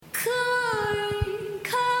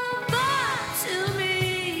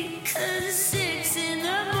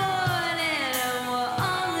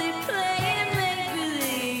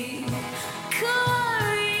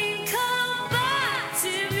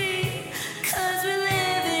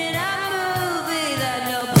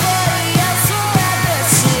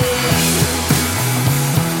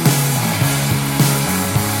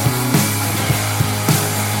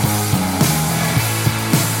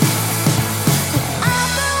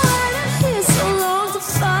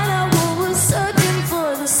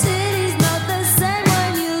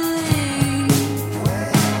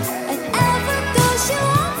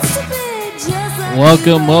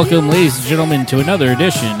Welcome, ladies and gentlemen, to another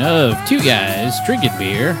edition of Two Guys Drinking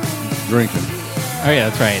Beer. Drinking. Oh, yeah,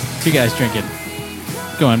 that's right. Two Guys Drinking.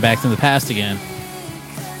 Going back to the past again.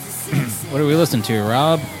 What are we listening to,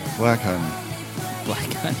 Rob? Black Honey.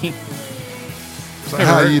 Black Honey. So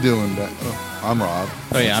how are you doing? I'm Rob.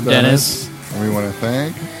 Oh, yeah, I'm Dennis. And we want to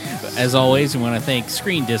thank... As always, we want to thank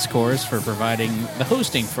Screen Discourse for providing the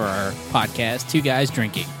hosting for our podcast, Two Guys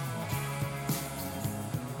Drinking.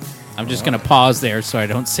 I'm just going to pause there so I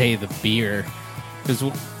don't say the beer. Because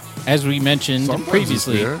as we mentioned Sometimes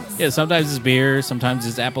previously, it's beer. yeah, sometimes it's beer, sometimes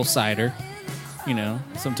it's apple cider,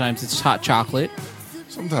 sometimes it's hot chocolate.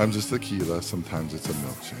 Sometimes it's tequila, sometimes it's a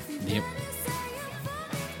milkshake. Yep.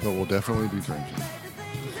 But we'll definitely be drinking.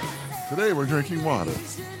 Today we're drinking water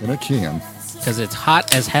in a can. Because it's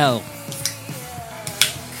hot as hell.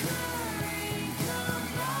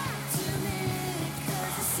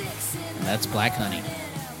 And that's Black Honey.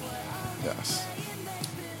 Yes.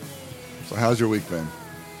 So how's your week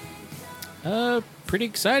been? Pretty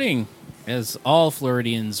exciting, as all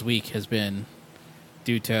Floridians' week has been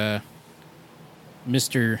due to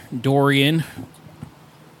Mr. Dorian.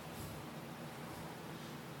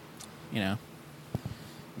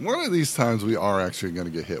 One of these times we are actually going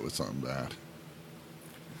to get hit with something bad.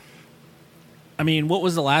 I mean, what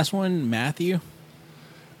was the last one? Matthew?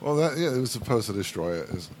 Well, it was supposed to destroy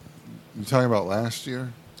it. You talking about last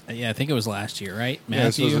year? Yeah, I think it was last year, right? Yeah, it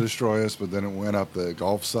was Matthew. supposed to destroy us, but then it went up the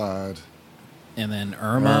Gulf side. And then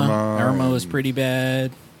Irma. Irma was pretty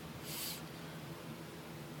bad.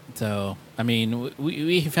 So, I mean,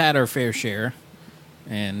 we've had our fair share.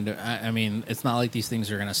 And, I mean, it's not like these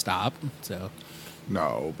things are going to stop. So,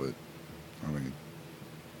 No, but, I mean,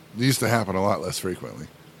 it used to happen a lot less frequently.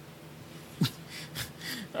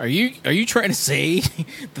 Are you trying to say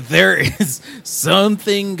that there is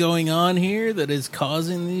something going on here that is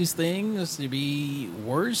causing these things to be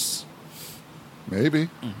worse? Maybe.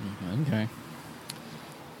 Okay.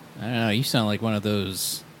 I don't know. You sound like one of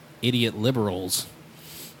those idiot liberals.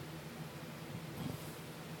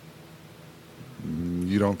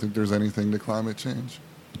 You don't think there's anything to climate change?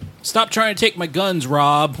 Stop trying to take my guns,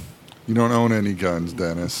 Rob. You don't own any guns,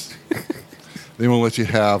 Dennis. They won't let you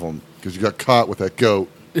have them because you got caught with that goat.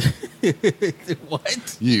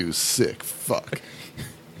 What? You sick fuck.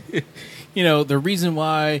 The reason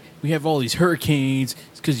why we have all these hurricanes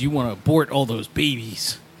is because you want to abort all those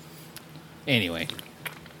babies. Anyway,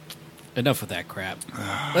 enough of that crap.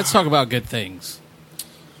 Let's talk about good things.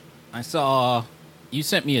 I saw you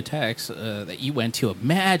sent me a text that you went to a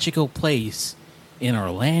magical place in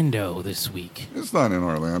Orlando this week. It's not in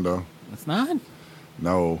Orlando. It's not?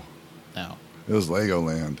 No. No. It was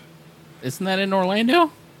Legoland. Isn't that in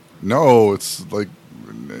Orlando? No, it's like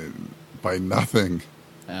by nothing.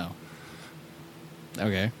 Oh.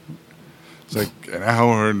 Okay. It's like an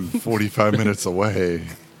hour and 45 minutes away.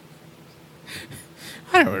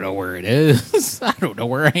 I don't know where it is. I don't know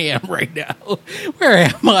where I am right now. Where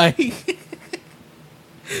am I?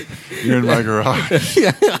 You're in my garage.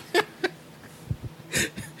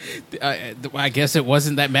 I guess it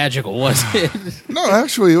wasn't that magical, was it? No,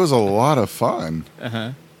 actually, it was a lot of fun.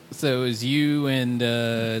 Uh-huh. So it was you and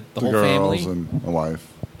the whole girls family? And my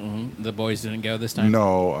wife. Mm-hmm. The boys didn't go this time?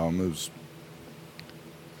 No, it was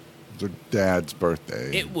their dad's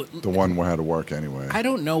birthday. The one we had to work anyway. I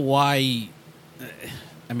don't know why.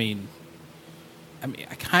 I mean, I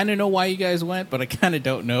kind of know why you guys went, but I kind of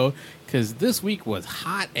don't know because this week was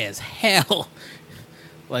hot as hell.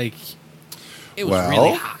 Like, it was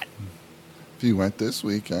really hot. If you went this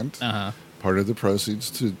weekend, Uh-huh. part of the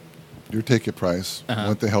proceeds to your ticket price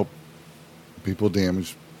went to help people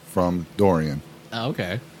damaged from Dorian. Oh,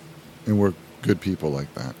 okay. And we're good people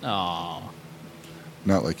like that. Oh.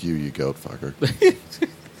 Not like you goat fucker.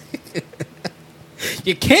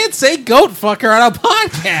 You can't say goat fucker on a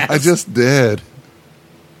podcast. I just did.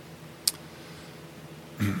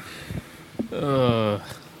 Oh,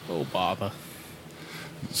 Baba.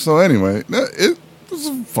 So anyway, it was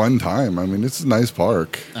a fun time. I mean, it's a nice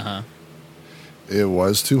park. Uh-huh. It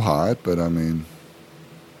was too hot, but I mean,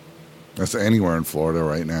 that's anywhere in Florida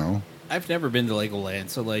right now. I've never been to Legoland,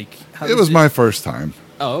 so like... It was my first time.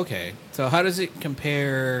 Oh, okay. So how does it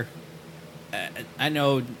compare... I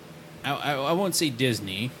know... I won't say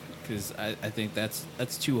Disney, because I think that's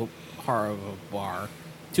too high of a bar.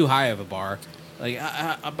 Too high of a bar. Like,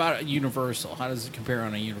 about Universal. How does it compare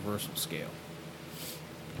on a Universal scale?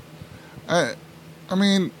 I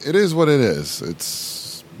mean, it is what it is.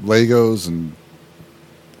 It's Legos and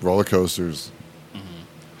roller coasters.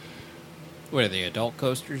 What are they, adult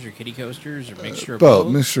coasters or kiddie coasters or mixture of Both.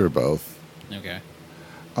 both? Mixture of both. Okay.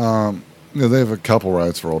 They have a couple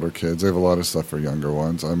rides for older kids. They have a lot of stuff for younger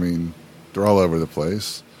ones. I mean, they're all over the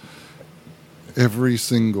place. Every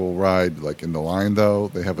single ride, like in the line, though,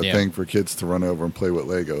 they have a thing for kids to run over and play with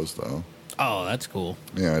Legos, though. Oh, that's cool.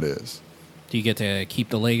 Yeah, it is. Do you get to keep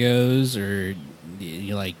the Legos, or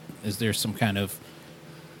you like? Is there some kind of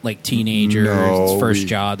like teenager's first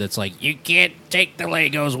job that's like, you can't take the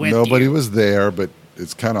Legos with you? Nobody was there, but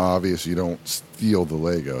it's kind of obvious you don't steal the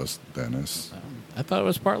Legos, Dennis. I thought it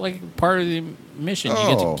was part of the mission. You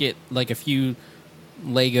get to get like a few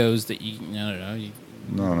Legos that you.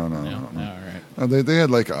 I don't know. No. All right. They had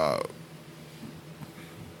like they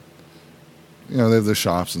have the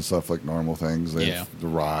shops and stuff like normal things. They have the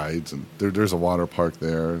rides, and there's a water park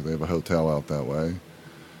there. They have a hotel out that way.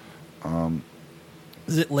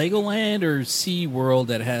 Is it Legoland or SeaWorld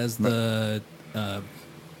that has the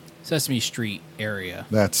Sesame Street area?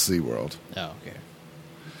 That's SeaWorld. Oh,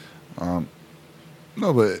 okay.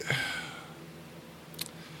 No, but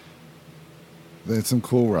they had some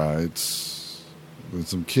cool rides. With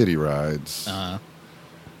some kiddie rides.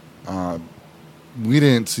 We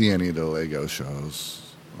didn't see any of the Lego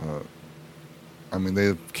shows. I mean, they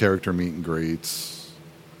have character meet and greets.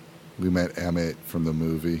 We met Emmett from the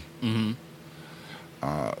movie. Mm-hmm.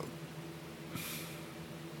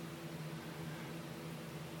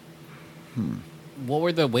 What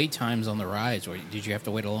were the wait times on the rides? Or did you have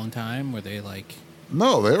to wait a long time? Were they like...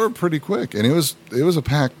 No, they were pretty quick, and it was a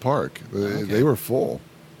packed park. They were full.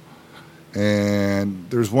 And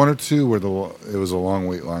there's one or two where it was a long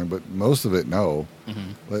wait line, but most of it, no.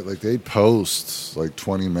 Mm-hmm. Like they'd post like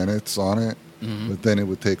 20 minutes on it, but then it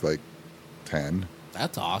would take like 10.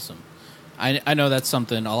 That's awesome. I know that's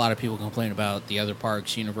something a lot of people complain about. The other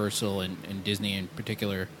parks, Universal and Disney in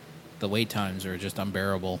particular, the wait times are just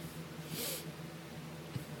unbearable.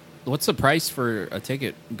 What's the price for a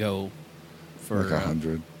ticket go for? Like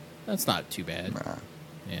 $100. That's not too bad. Nah.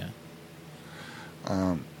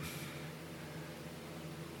 Yeah.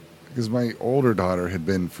 Because my older daughter had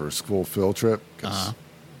been for a school field trip.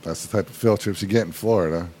 That's the type of field trips you get in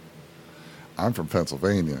Florida. I'm from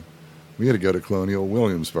Pennsylvania. We had to go to Colonial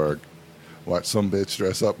Williamsburg, watch some bitch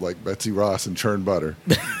dress up like Betsy Ross and churn butter.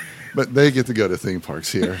 But they get to go to theme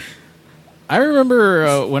parks here. I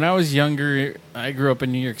remember when I was younger, I grew up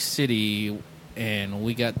in New York City, and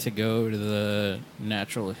we got to go to the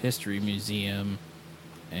Natural History Museum.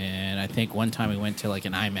 And I think one time we went to like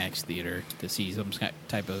an IMAX theater to see some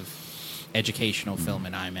type of educational film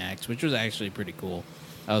in IMAX, which was actually pretty cool.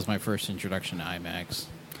 That was my first introduction to IMAX.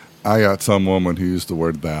 I got some woman who used the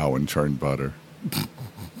word thou and churned butter.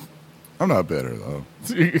 I'm not bitter, though.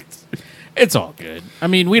 It's all good. I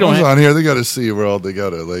mean, we don't have... on here, they go to SeaWorld, they go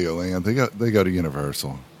to Legoland, they go to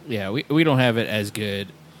Universal. Yeah, we don't have it as good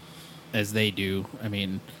as they do. I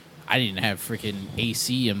mean, I didn't have freaking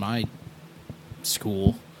AC in my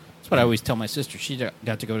school. That's what I always tell my sister. She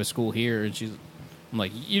got to go to school here, and I'm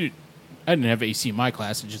like, I didn't have AC in my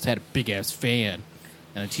class. It just had a big-ass fan,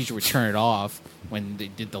 and the teacher would turn it off when they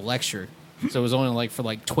did the lecture. So it was only like for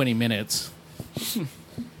like 20 minutes.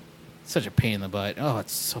 Such a pain in the butt. Oh,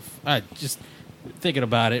 it's so... just thinking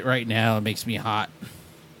about it right now, it makes me hot.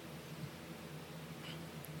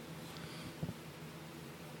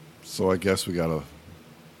 So I guess we got a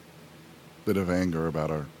bit of anger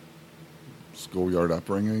about our schoolyard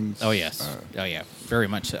upbringings. Oh, yes. Oh, yeah. Very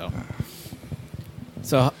much so.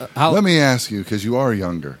 So how... Let me ask you, because you are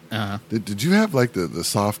younger. Uh-huh. Did you have like the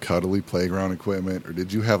soft, cuddly playground equipment, or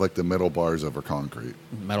did you have like the metal bars over concrete?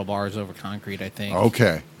 Metal bars over concrete, I think.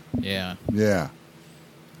 Okay. Yeah. Yeah.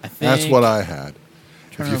 I think that's what I had.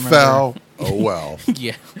 If you fell, oh well.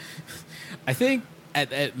 Yeah. I think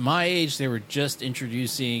at my age they were just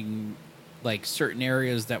introducing like certain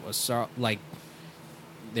areas that was like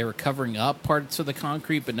they were covering up parts of the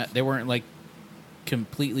concrete, but they weren't like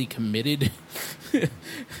completely committed.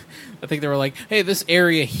 I think they were like, "Hey, this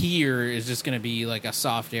area here is just going to be like a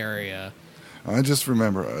soft area." I just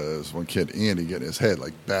remember this one kid, Andy, getting his head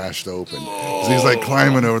like bashed open. Oh. He's like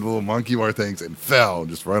climbing over the little monkey bar things and fell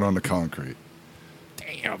just right on the concrete.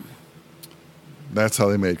 Damn. That's how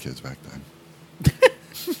they made kids back then.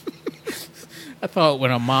 I thought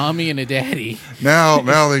when a mommy and a daddy. Now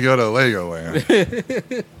they go to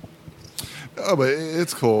Legoland. No, but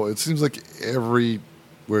it's cool. It seems like everywhere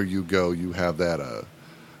you go, you have that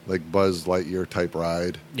like Buzz Lightyear type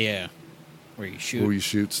ride. Yeah. Where you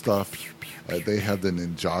shoot stuff. They have the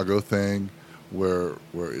Ninjago thing where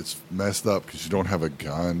it's messed up because you don't have a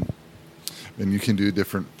gun. And you can do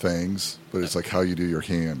different things, but it's like how you do your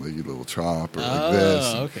hand, like you little chop or like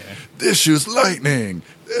this. Oh, okay. This shoots lightning.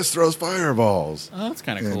 This throws fireballs. Oh, that's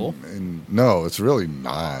kind of cool. And no, it's really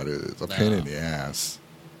not. It's a pain in the ass.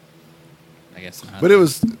 I guess not. But it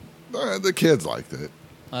was the kids liked it.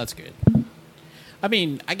 Oh, that's good. I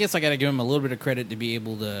mean, I guess I got to give him a little bit of credit to be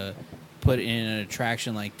able to put in an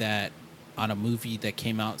attraction like that on a movie that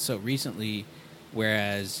came out so recently,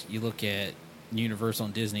 whereas you look at Universal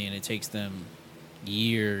and Disney and it takes them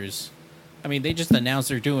years. I mean, they just announced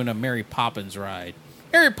they're doing a Mary Poppins ride.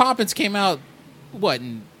 Mary Poppins came out, what,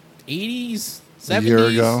 in 80s, 70s? A year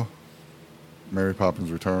ago, Mary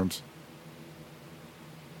Poppins Returns.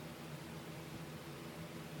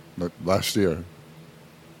 Last year.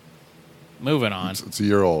 Moving on. It's a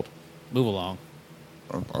year old. Move along.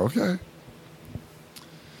 Okay.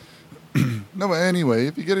 No, but anyway,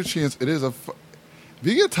 if you get a chance, it is if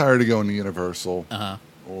you get tired of going to Universal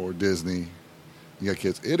or Disney, you got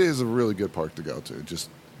kids, it is a really good park to go to. Just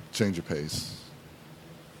change your pace.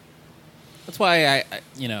 That's why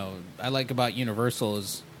I like about Universal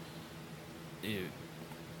is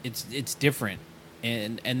it's different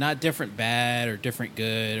and not different bad or different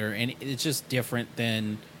good or any. It's just different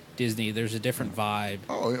than Disney. There's a different vibe.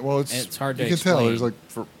 Oh well, it's hard to you can explain. tell. There's like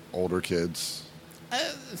for older kids.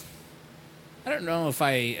 I don't know if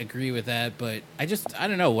I agree with that, but I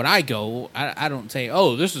don't know. When I go, I don't say,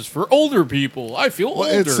 "Oh, this is for older people." I feel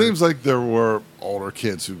older. It seems like there were older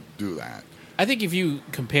kids who do that. I think if you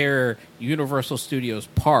compare Universal Studios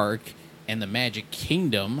Park and the Magic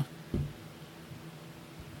Kingdom,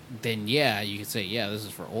 then yeah, you could say, yeah, this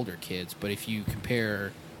is for older kids. But if you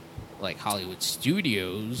compare like Hollywood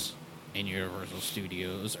Studios and Universal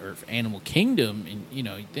Studios or Animal Kingdom and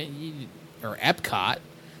or Epcot,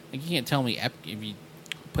 like you can't tell me if you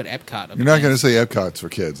put Epcot up. You're not going to say Epcot's for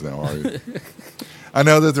kids now, are you? I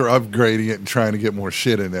know that they're upgrading it and trying to get more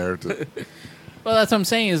shit in there. Well, that's what I'm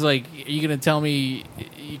saying is like, are you going to tell me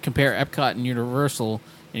you compare Epcot and Universal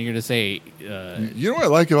and you're going to say... you know what I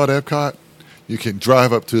like about Epcot? You can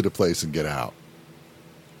drive up to the place and get out.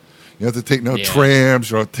 You don't have to take no trams.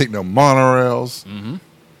 You don't have to take no monorails. Mm-hmm.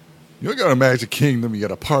 You don't go to Magic Kingdom. You got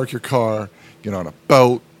to park your car, get on a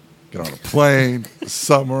boat, get on a plane, a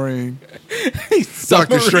submarine.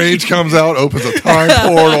 Doctor Strange comes out, opens a time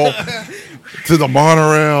portal to the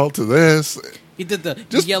monorail, to this. He did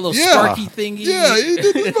the yellow sparky thingy. Yeah, he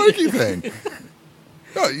did the sparky thing.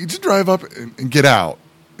 No, you just drive up and get out,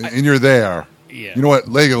 and you're there. Yeah. You know what?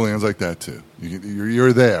 Legoland's like that, too.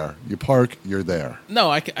 You're there. You park, you're there. No,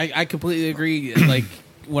 I completely agree. Like,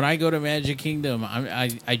 when I go to Magic Kingdom,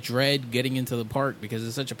 I dread getting into the park because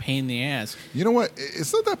it's such a pain in the ass. You know what?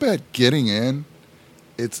 It's not that bad getting in.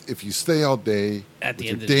 It's if you stay all day at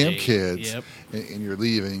the with end your of damn the day. kids Yep. and you're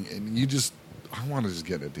leaving, and you just, I want to just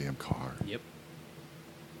get in a damn car. Yep.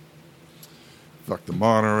 Fuck the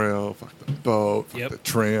monorail, fuck the boat, fuck Yep. the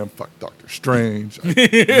tram, fuck Doctor Strange.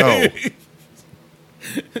 No.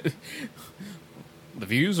 The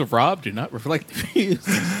views of Rob do not reflect the views.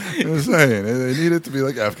 I'm just saying, they need it to be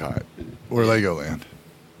like Epcot or Legoland.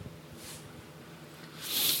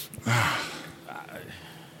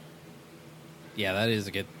 Yeah, that is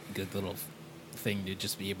a good little thing to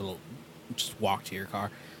just be able to just walk to your car.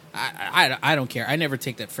 I don't care. I never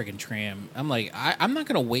take that freaking tram. I'm like, I'm not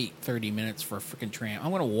going to wait 30 minutes for a freaking tram. I'm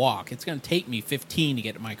going to walk. It's going to take me 15 to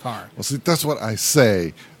get to my car. Well, see, that's what I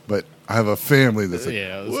say, but I have a family that's like,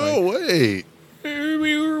 whoa, wait.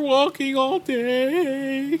 We were walking all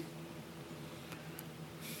day.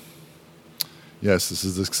 Yes, this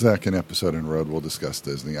is the second episode in a row we'll discuss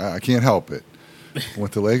Disney. I can't help it.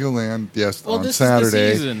 Went to Legoland, yes, on this Saturday.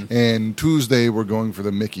 is the season. And Tuesday we're going for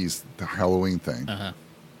the Mickey's the Halloween thing. Uh-huh.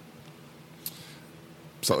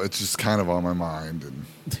 So it's just kind of on my mind.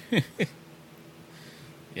 And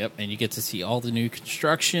Yep, and you get to see all the new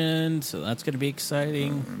construction, so that's going to be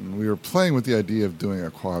exciting. and we were playing with the idea of doing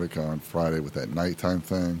Aquatica on Friday with that nighttime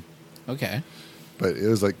thing. Okay. But it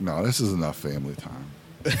was like, no, this is enough family time.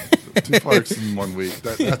 2 parks in 1 week,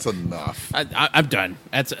 that's enough. I'm done.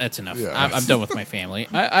 That's enough. Yeah. I'm done with my family.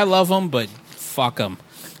 I love them, but fuck them.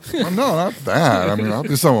 Well, no, not that. I mean, I'll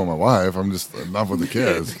do something with my wife. I'm just enough with the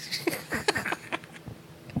kids.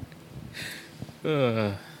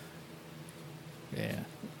 Yeah.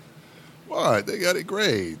 What? They got it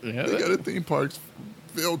great. Yeah, They got it theme parks,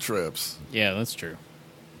 field trips. Yeah, that's true.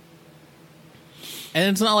 And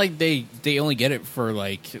it's not like they only get it for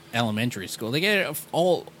like elementary school. They get it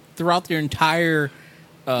all throughout their entire.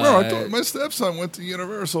 No, I told my stepson went to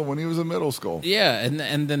Universal when he was in middle school. Yeah, and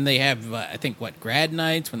then they have I think grad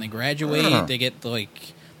nights when they graduate. Yeah. They get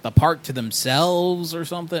like the park to themselves or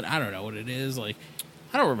something. I don't know what it is. Like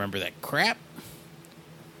I don't remember that crap.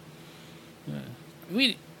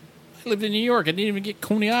 I lived in New York. I didn't even get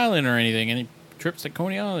Coney Island or anything. Any trips to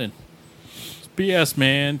Coney Island? It's BS,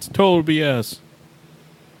 man. It's total BS.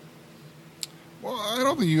 Well, I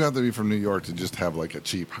don't think you have to be from New York to just have like a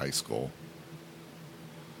cheap high school.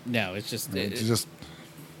 No, it's just It's just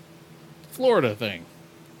Florida thing.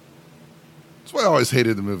 that's why I always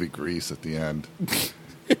hated the movie Grease at the end.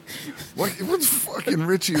 What's fucking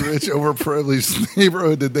Richie Rich overprivileged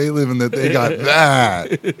neighborhood did they live in that they got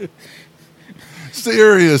that?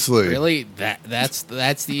 Seriously. Really? That's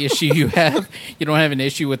the issue you have? You don't have an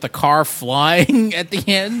issue with the car flying at the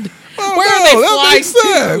end? Oh, Where no, are they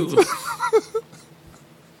that flying makes to?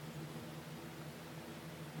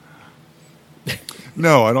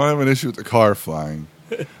 No, I don't have an issue with the car flying.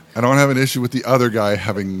 I don't have an issue with the other guy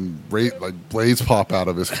having like blades pop out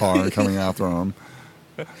of his car and coming after him.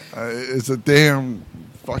 It's a damn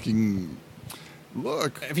fucking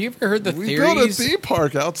look. Have you ever heard the We built a theories? theme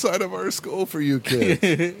park outside of our school for you kids.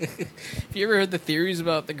 Have you ever heard the theories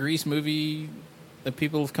about the Grease movie that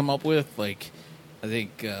people have come up with? Like, I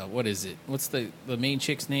think, what is it? What's the main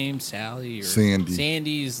chick's name? Sally? Or Sandy.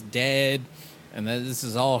 Sandy's dead, and that this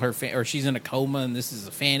is all her, or she's in a coma, and this is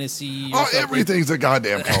a fantasy. Or Oh, something. everything's a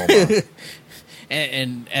goddamn coma.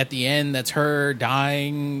 And at the end, that's her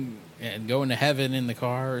dying and going to heaven in the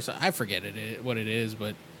car. Or so, I forget what it is,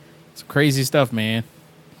 but it's crazy stuff, man.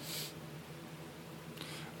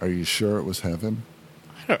 Are you sure it was heaven?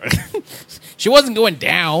 She wasn't going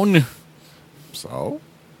down. So?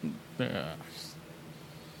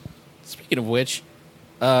 Speaking of which,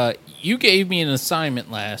 you gave me an assignment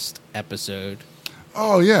last episode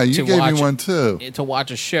Oh, yeah, you To gave watch- me one too. to watch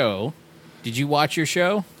a show. Did you watch your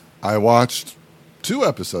show? I watched 2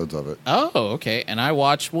 episodes of it. Oh, okay. And I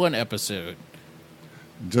watched 1 episode.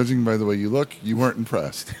 Judging by the way you look, you weren't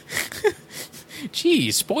impressed.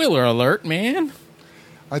 Geez, spoiler alert, man.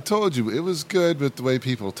 I told you, it was good, but the way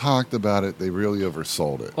people talked about it, they really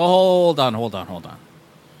oversold it. Well, hold on.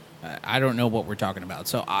 I don't know what we're talking about,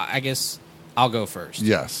 so I guess I'll go first.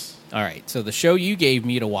 Yes, All right. So the show you gave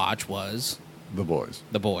me to watch was The Boys.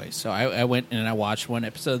 The Boys. So I went and I watched 1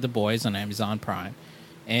 episode of The Boys on Amazon Prime.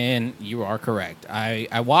 And you are correct.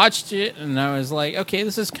 I watched it and I was like, okay,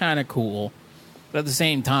 this is kind of cool. But at the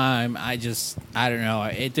same time, I don't know.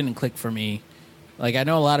 It didn't click for me. Like, I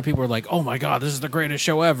know a lot of people are like, oh my God, this is the greatest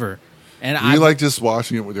show ever. And You like just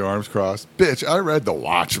watching it with your arms crossed? Bitch, I read The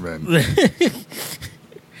Watchmen.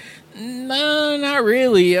 No, not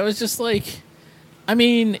really. I was just like, I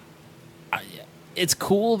mean, it's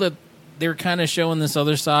cool that they're kind of showing this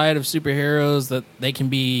other side of superheroes, that they can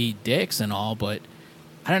be dicks and all, but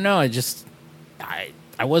I don't know.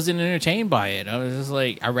 I wasn't entertained by it. I was just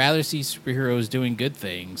like, I'd rather see superheroes doing good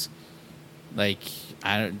things. Like,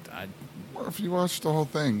 I Well, if you watch the whole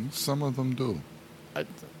thing, some of them do.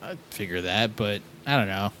 figure that, but I don't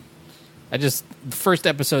know. The first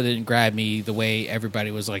episode didn't grab me the way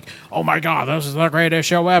everybody was like, oh my God, this is the greatest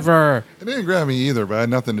show ever. It didn't grab me either, but I had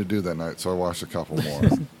nothing to do that night, so I watched a couple more.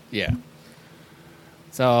 Yeah.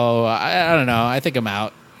 So, I don't know. I think I'm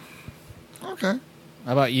out. Okay.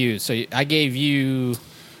 How about you? So, I gave you...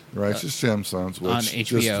 Righteous Gemstones, which on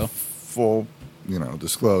HBO. just full,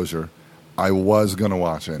 disclosure, I was going to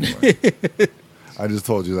watch anyway. I just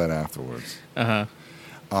told you that afterwards.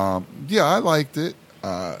 Uh-huh. Yeah, I liked it.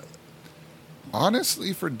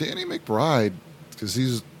 Honestly, for Danny McBride, because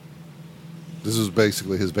this is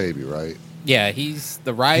basically his baby, right? Yeah, he's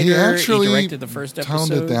the writer. He actually directed the first episode.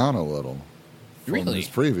 toned it down a little from Really? his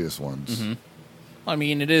previous ones. I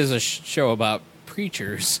mean, it is a show about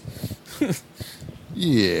preachers.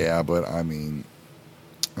 Yeah, but I mean,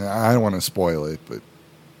 I don't want to spoil it, but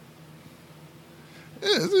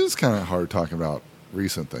it's kind of hard talking about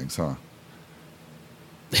recent things, huh?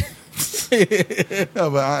 No,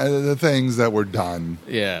 but the things that were done,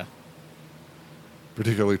 Yeah.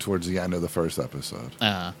 particularly towards the end of the first episode.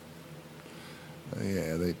 Uh,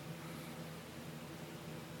 Yeah, they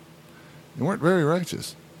weren't very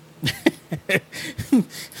righteous. Is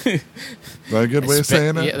that a good way of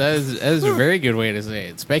saying it? Yeah, that is a very good way to say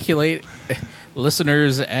it. Speculate,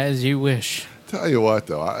 listeners, as you wish. Tell you what,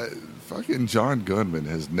 though, fucking John Goodman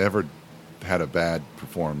has never had a bad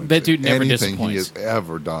performance. That dude in never anything he disappoints. has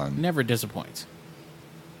ever done. Never disappoints.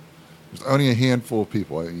 There's only a handful of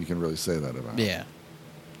people you can really say that about. Yeah.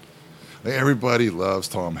 Like, everybody loves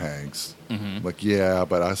Tom Hanks. Mm-hmm. Like, yeah,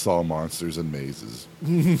 but I saw Monsters and Mazes.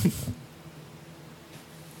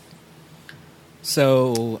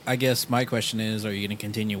 So, I guess my question is, are you going to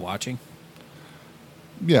continue watching?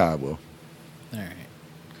 Yeah, I will. All right.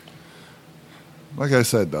 Like I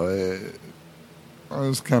said, though, I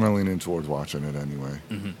was kind of leaning towards watching it anyway.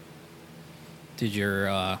 Did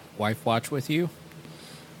your wife watch with you?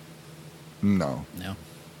 No. No.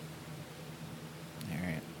 All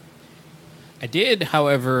right. I did,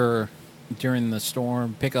 however, during the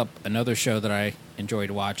storm, pick up another show that I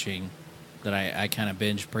enjoyed watching that I kind of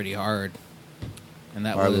binged pretty hard. And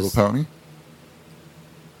that My was... Little Pony?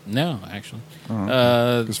 No, actually.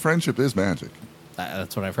 Because friendship is magic.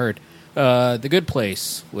 That's what I've heard. The Good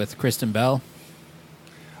Place with Kristen Bell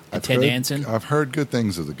and Ted Danson. I've heard good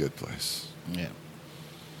things of The Good Place. Yeah.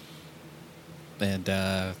 And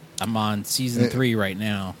I'm on season 3 right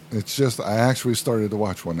now. It's just, I actually started to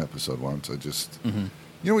watch one episode once. I just, you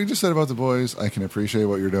know what you just said about The Boys? I can appreciate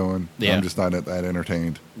what you're doing. Yeah. I'm just not that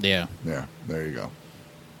entertained. Yeah. Yeah, there you go.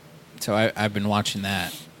 So I've been watching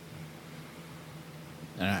that.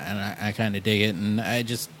 And I kind of dig it. And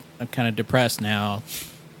I'm kind of depressed now.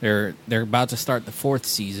 They're about to start the 4th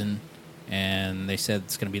season. And they said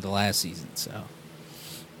it's going to be the last season, so.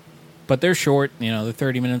 But they're short, they're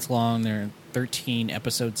 30 minutes long. They're 13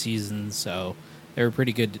 episode seasons, so they were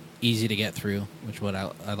pretty good, easy to get through, which is what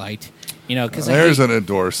I liked. Because there's an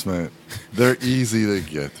endorsement. They're easy to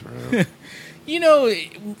get through.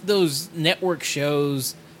 Those network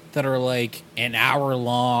shows that are like an hour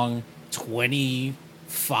long,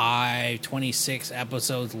 25, 26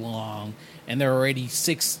 episodes long, and they're already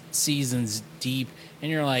 6 seasons deep,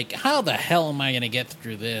 and you're like, how the hell am I going to get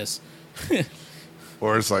through this?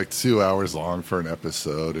 Or it's like 2 hours long for an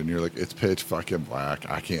episode, and you're like, it's pitch fucking black.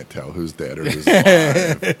 I can't tell who's dead or who's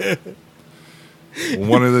alive.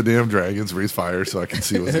 One of the damn dragons breathes fire so I can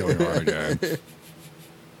see what's going on again.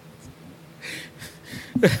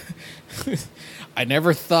 I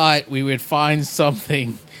never thought we would find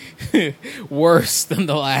something worse than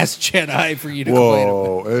The Last Jedi for you to complain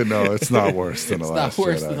about. Whoa, no, it's not worse than The Last Jedi. It's not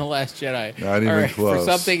worse than The Last Jedi. Not even close.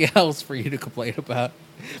 For something else for you to complain about.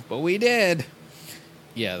 But we did.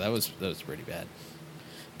 Yeah, that was pretty bad.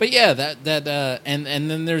 But yeah, and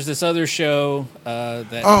then there's this other show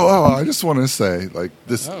that. I just want to say, like,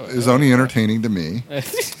 this is only entertaining to me. but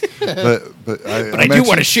I do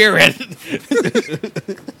want to share it.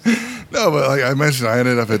 No, but like I mentioned, I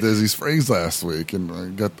ended up at Disney Springs last week,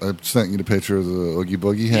 and I sent you the picture of the Oogie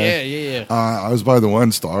Boogie head. Yeah. I was by the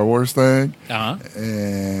one Star Wars thing,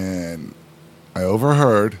 and I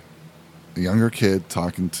overheard a younger kid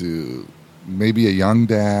talking to maybe a young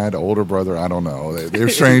dad, older brother. I don't know. They're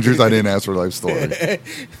strangers. I didn't ask for life story.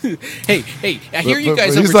 hey! I hear you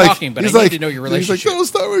guys over talking, but I need to know your relationship. He's like, "Oh,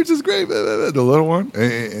 Star Wars is great." The little one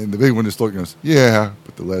and the big one just looking at us. Yeah,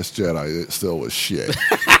 but the Last Jedi it still was shit.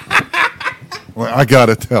 Well, I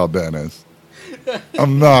gotta tell Dennis,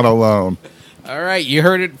 I'm not alone. All right, you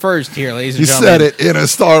heard it first here, ladies and He gentlemen. said it in a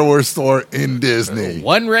Star Wars store in Disney.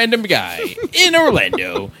 One random guy in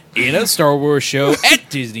Orlando in a Star Wars show at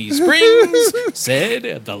Disney Springs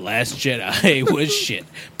said The Last Jedi was shit.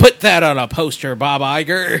 Put that on a poster, Bob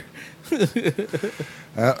Iger.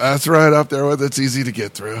 That's right up there with it's easy to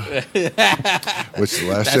get through. Which The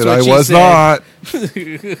Last That's what Jedi she was said. not.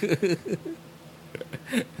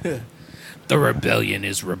 The rebellion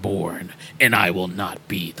is reborn, and I will not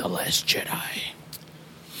be the Last Jedi.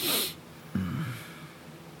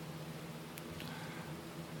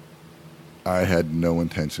 I had no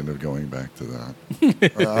intention of going back to that.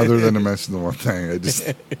 Other than to mention the one thing.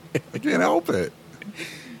 I can't help it.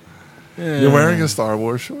 You're wearing a Star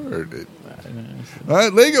Wars shirt.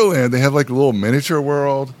 Legoland, they have like a little miniature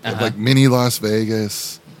world. They have like mini Las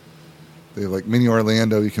Vegas. They have like mini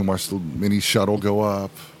Orlando. You can watch the mini shuttle go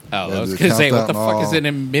up. Oh, I was going to say, what the fuck is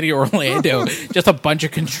in mini Orlando? Just a bunch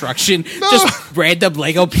of construction? No. Just random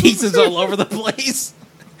Lego pieces all over the place?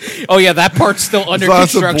 Oh, yeah, that part's still under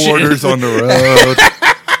Lots construction. Lots of borders on the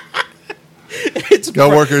road. Got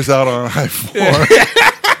workers out on I-4.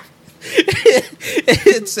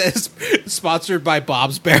 It says, sponsored by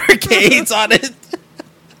Bob's Barricades on it.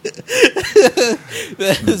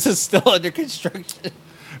 This is still under construction.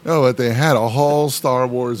 No, but they had a whole Star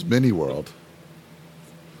Wars mini world.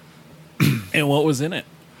 And what was in it?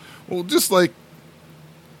 Well, just like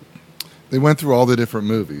they went through all the different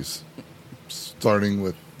movies, starting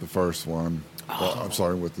with the first one. Oh. Well, I'm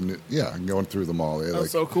sorry, with the new, going through them all. They had,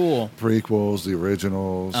 That's so cool. Prequels, the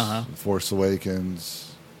originals, Force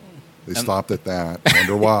Awakens. They stopped at that.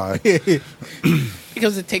 Wonder why?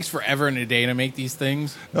 Because it takes forever and a day to make these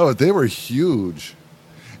things. No, they were huge.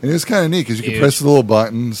 And it's kind of neat because you can press the little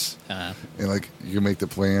buttons and like you can make the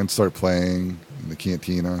plan start playing in the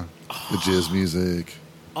cantina, the jizz music.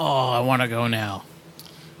 Oh, I want to go now.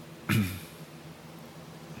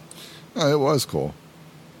 Oh, it was cool.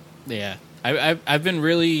 Yeah, I've been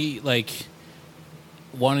really like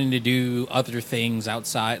wanting to do other things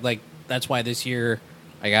outside. Like that's why this year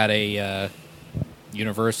I got a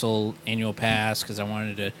Universal annual pass because I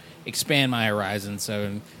wanted to expand my horizons.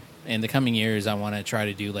 So in the coming years, I want to try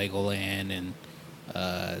to do Legoland and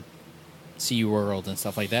SeaWorld and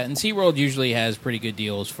stuff like that. And SeaWorld usually has pretty good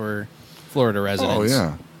deals for Florida residents. Oh,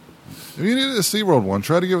 yeah. If you need a SeaWorld one,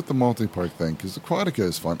 try to get with the multi-park thing, because Aquatica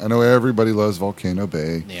is fun. I know everybody loves Volcano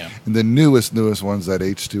Bay. Yeah. And the newest one's that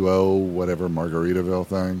H2O, whatever, Margaritaville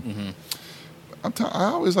thing. Mm-hmm. I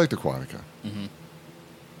always liked Aquatica. Mm-hmm.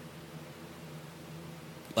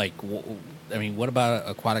 Like, I mean, what about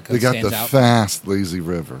Aquatica They got stands the out? fast lazy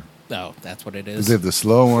river. Oh, that's what it 'Cause is. they have the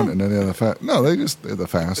slow one, and then they have the fast. No, they're the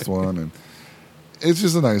fast one, and it's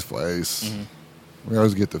just a nice place. Mm-hmm. We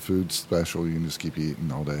always get the food special. You can just keep eating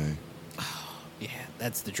all day. Yeah,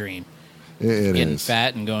 that's the dream. It Getting is.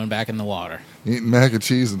 fat and going back in the water. Eating mac and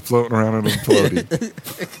cheese and floating around in a floaty.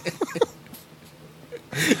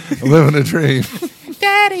 Living a dream.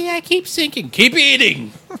 Daddy, I keep sinking. Keep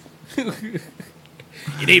eating.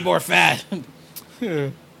 You need more fat.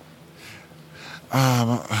 My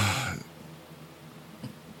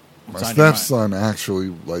What's on your mind? stepson actually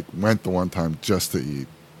went the one time just to eat.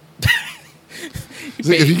 He's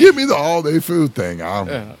like, if you give me the all day food thing, I'll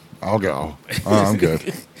go. I'm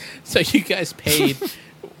good. So you guys paid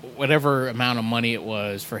whatever amount of money it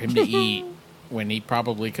was for him to eat when he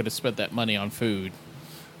probably could have spent that money on food.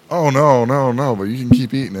 Oh no! But you can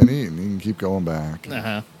keep eating and eating. You can keep going back.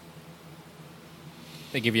 Uh-huh.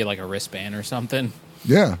 They give you like a wristband or something.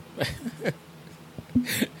 Yeah.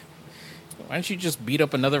 Why don't you just beat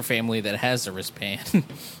up another family that has a wristband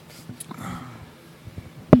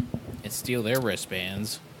and steal their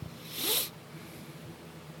wristbands?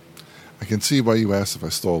 I can see why you asked if I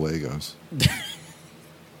stole Legos.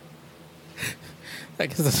 I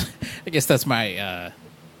guess that's my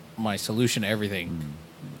my solution to everything.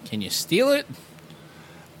 Can you steal it?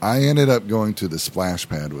 I ended up going to the splash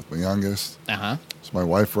pad with my youngest. Uh-huh. So my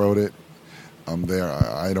wife wrote it. I'm there.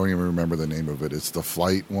 I don't even remember the name of it. It's the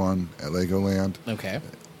flight one at Legoland. Okay.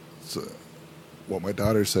 So what my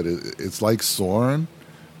daughter said is it's like Soarin',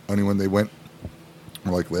 only when they went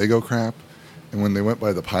like Lego crap, and when they went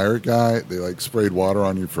by the pirate guy, they sprayed water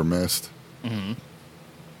on you for mist. Mm-hmm.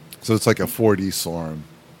 So it's like a 4D Soarin'.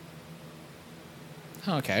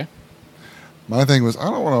 Okay. My thing was, I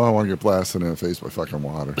don't want to get blasted in the face by fucking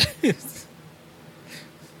water.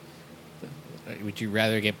 Would you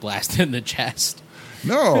rather get blasted in the chest?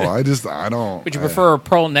 No, I don't. Would you prefer a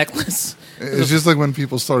pearl necklace? It's just like when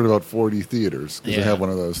people started about 4D theaters, because Yeah. I have one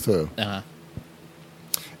of those too. Uh-huh.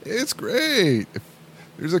 It's great. If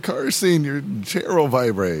there's a car scene, your chair will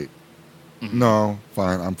vibrate. Mm-hmm. No,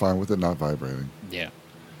 fine. I'm fine with it not vibrating. Yeah.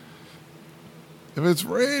 If it's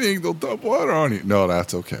raining, they'll dump water on you. No,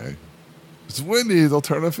 that's okay. If it's windy, they'll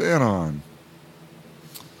turn a fan on.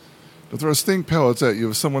 They'll throw stink pellets at you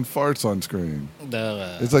if someone farts on screen.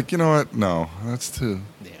 It's like, you know what? No, that's too.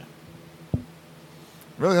 Yeah.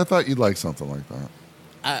 Really, I thought you'd like something like that.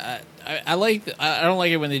 I like. I don't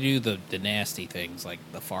like it when they do the nasty things like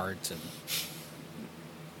the farts and.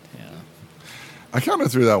 Yeah. I kind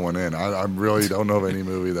of threw that one in. I really don't know of any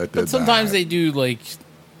movie that did But sometimes that. they do like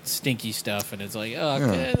stinky stuff, and it's like, oh,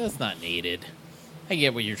 Yeah. that's not needed. I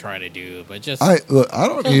get what you're trying to do, but just I don't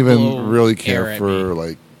Don't even blow really air care at for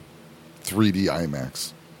me. 3D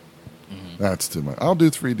IMAX. Mhm. That's too much. I'll do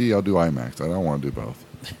 3D. I'll do IMAX. I don't want to do both.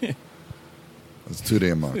 That's too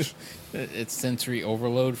damn much. It's sensory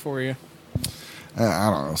overload for you. I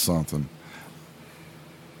don't know, something.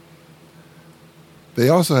 They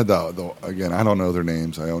also had the again, I don't know their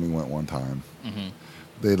names. I only went one time. Mm-hmm.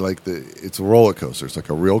 They it's a roller coaster. It's like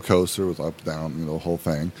a real coaster with up, down, the whole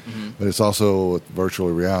thing. Mm-hmm. But it's also with virtual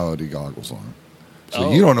reality goggles on. So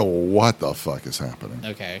Oh. you don't know what the fuck is happening.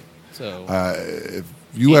 Okay, so If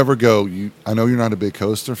you ever go, I know you're not a big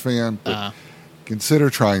coaster fan, but consider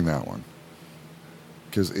trying that one.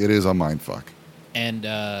 Because it is a mind fuck. and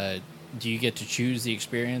do you get to choose the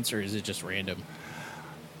experience, or is it just random?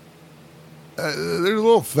 There's a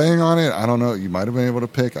little thing on it. I don't know. You might have been able to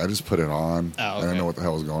pick. I just put it on. Oh, I okay. didn't know what the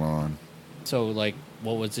hell was going on. So, like,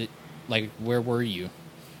 what was it? Like, where were you?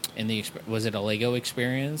 In the was it a Lego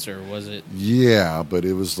experience, or was it Yeah, but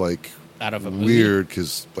it was out of a movie? weird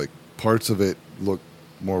because parts of it look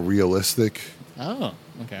more realistic. Oh,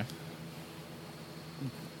 okay.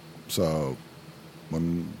 So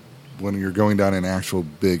when you're going down an actual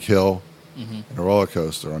big hill Mm-hmm. in a roller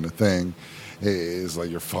coaster on the thing, it is like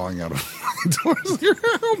you're falling out of towards the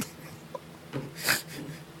ground.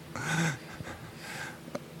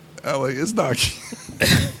 It's not.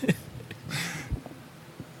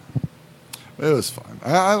 It was fun.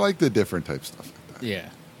 I like the different type stuff like that. Yeah.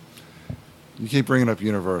 You keep bringing up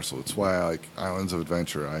Universal. It's why I like Islands of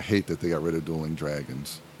Adventure. I hate that they got rid of Dueling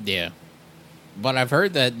Dragons. Yeah. But I've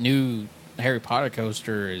heard that new Harry Potter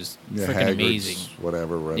coaster is Yeah, freaking Hagrid's, amazing.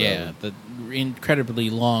 whatever. Yeah, the incredibly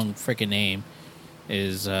long freaking name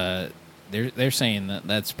is. They're saying that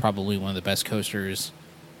that's probably one of the best coasters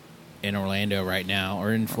in Orlando right now,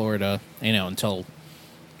 or in Florida. Until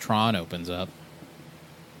Tron opens up.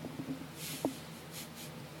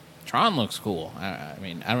 Tron looks cool. I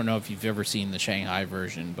mean, I don't know if you've ever seen the Shanghai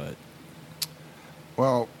version, but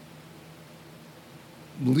Well,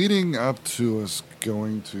 leading up to us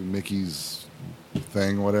going to Mickey's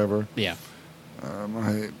thing, whatever, yeah,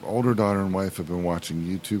 my older daughter and wife have been watching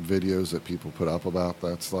YouTube videos that people put up about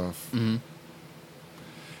that stuff,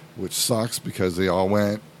 which sucks because they all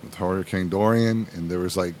went with Hurricane Dorian, and there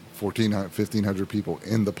was like 1,500 people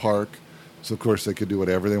in the park, so of course they could do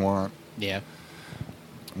whatever they want. yeah.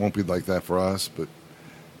 It won't be like that for us, but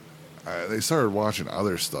they started watching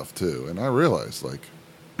other stuff too, and I realized, like,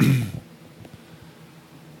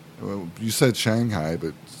 well, you said Shanghai,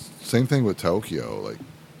 but same thing with Tokyo. Like,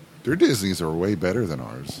 their Disneys are way better than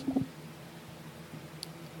ours.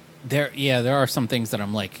 There are some things that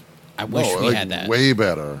I'm like, I wish we like, had that. Way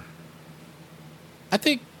better. I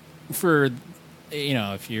think for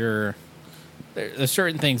if you're there's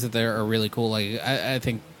certain things that there are really cool. Like I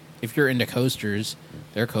think if you're into coasters,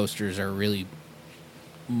 their coasters are really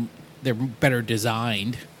they're better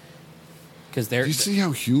designed because they're. Do you see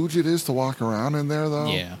how huge it is to walk around in there, though?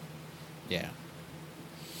 Yeah.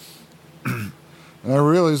 And I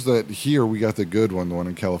realized that here we got the good one. The one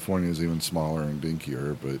in California is even smaller and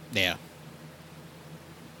dinkier, but Yeah.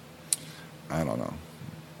 I don't know.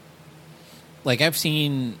 Like I've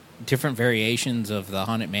seen different variations of the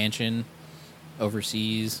Haunted Mansion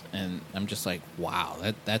overseas, and I'm just like, wow,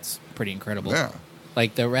 that's pretty incredible. Yeah.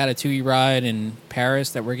 Like the Ratatouille ride in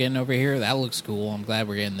Paris that we're getting over here, that looks cool. I'm glad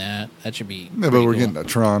we're getting that. That should be. Yeah, but we're getting a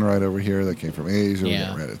Tron right over here that came from Asia.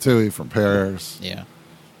 Yeah. We got Ratatouille from Paris. Yeah.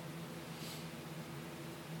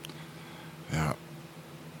 Yeah.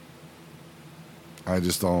 I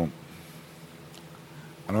just don't.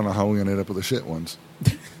 I don't know how we're going to end up with the shit ones.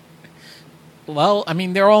 Well, I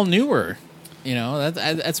mean, they're all newer.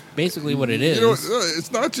 That's basically what it is.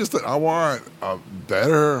 It's not just that I want a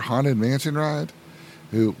better Haunted Mansion ride,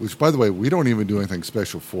 which, by the way, we don't even do anything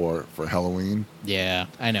special for Halloween. Yeah,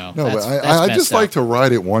 I know. No, that's, but that's I messed just up. like to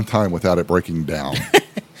ride it one time without it breaking down.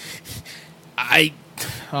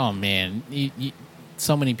 Oh man,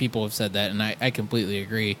 so many people have said that, and I completely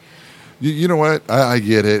agree. You know what? I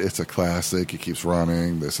get it. It's a classic. It keeps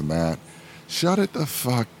running, this and that. Shut it the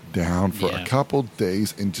fuck down for a couple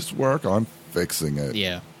days and just work on fixing it.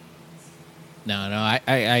 Yeah. No,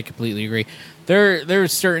 I completely agree.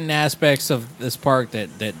 There's certain aspects of this park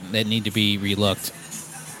that need to be relooked.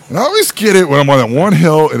 And I always get it when I'm on that one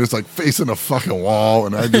hill and it's like facing a fucking wall,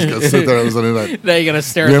 and I just gotta sit there and listen to that. Now you gotta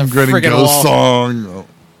stare at the Grinning friggin' Ghost wall. song.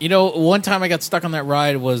 One time I got stuck on that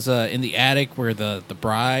ride was in the attic where the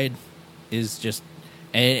bride is just,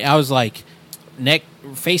 and I was like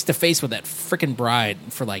face to face with that freaking bride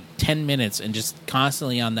for like 10 minutes and just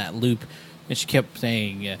constantly on that loop, and she kept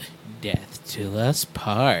saying death to us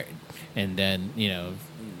part, and then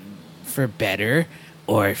for better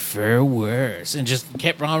or for worse, and just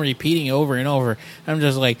kept on repeating over and over. I'm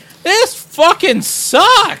just like, this fucking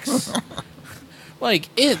sucks. Like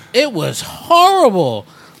it was horrible.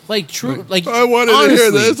 Like true. Like I wanted honestly, to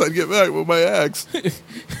hear this. I'd get back with my ex.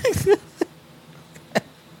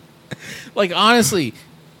 Like honestly,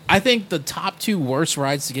 I think the top two worst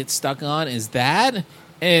rides to get stuck on is that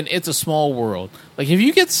and It's a Small World. Like if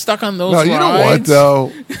you get stuck on those rides, you know what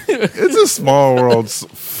though? It's a Small World's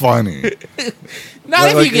funny.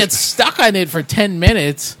 Not if you get stuck on it for 10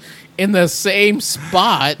 minutes in the same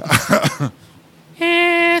spot.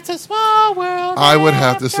 It's a small world. I would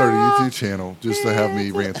have to start a YouTube channel just to have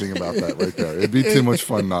me ranting about that right there. It'd be too much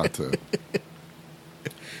fun not to.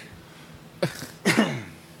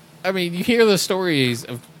 I mean, you hear the stories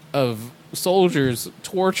of soldiers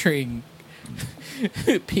torturing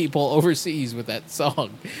people overseas with that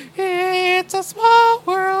song. It's a small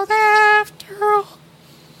world after all.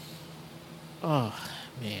 Oh,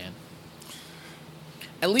 man.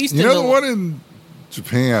 At least the one in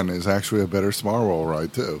Japan is actually a better Small World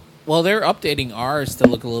ride, too. Well, they're updating ours to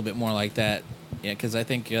look a little bit more like that. Yeah, because I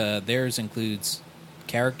think theirs includes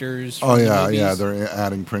characters. Oh, from yeah, the movies. they're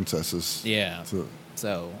adding princesses. Yeah.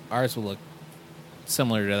 So ours will look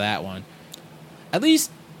similar to that one. At least,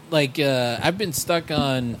 like, I've been stuck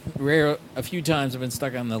on a few times. I've been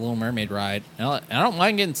stuck on the Little Mermaid ride. And I don't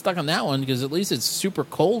mind getting stuck on that one because at least it's super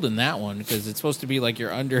cold in that one because it's supposed to be like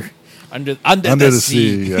you're under the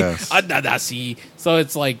sea. Yes. Under the sea. So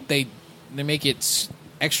it's like they make it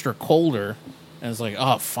extra colder, and it's like,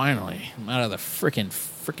 oh, finally, I'm out of the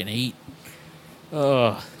freaking heat.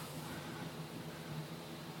 Ugh.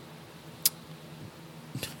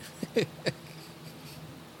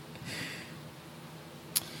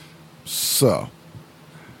 So,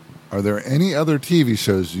 are there any other TV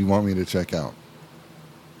shows you want me to check out?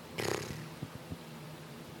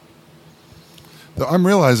 Though I'm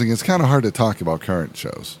realizing it's kind of hard to talk about current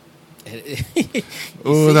shows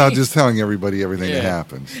without just telling everybody everything that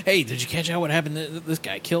happens. Hey, did you catch out what happened? This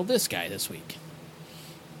guy killed this guy this week.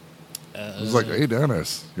 It was like, hey,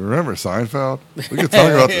 Dennis, you remember Seinfeld? We could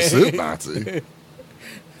talk about the soup Nazi.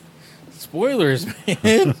 Spoilers,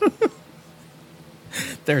 man.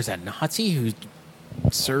 There's a Nazi who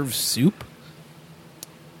serves soup.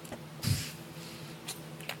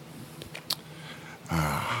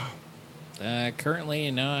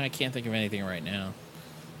 Currently, no, I can't think of anything right now.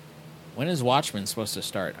 When is Watchmen supposed to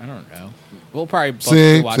start? I don't know. We'll probably both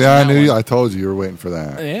be watching I that knew one. I told you were waiting for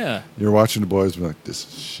that. Yeah. You're watching the boys and be like, this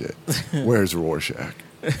is shit. Where's Rorschach?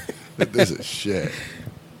 This is shit.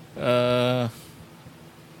 Oh,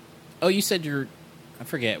 you said I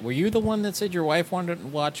forget. Were you the one that said your wife wanted to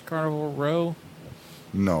watch Carnival Row?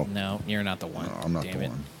 No. No, you're not the one. No, I'm not Damn the it.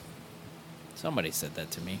 one. Somebody said that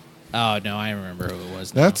to me. Oh, no, I remember who it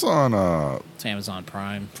was now. That's on It's Amazon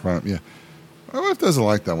Prime. Prime. Yeah. My wife doesn't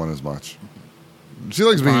like that one as much. She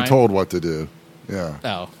likes being Prime? told what to do. Yeah.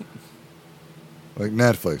 Oh. Like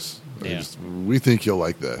Netflix. Yeah. We think you'll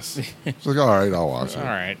like this. It's like, all right, I'll watch it. All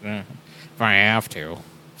right. If I have to.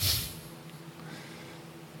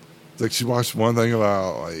 It's like she watched one thing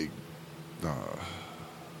about like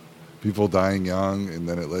people dying young, and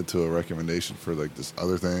then it led to a recommendation for like this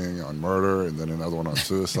other thing on murder, and then another one on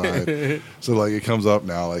suicide. So like it comes up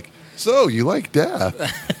now, like, so you like death?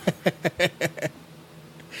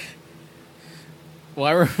 Well,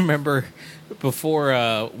 I remember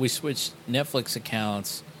before we switched Netflix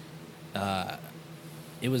accounts,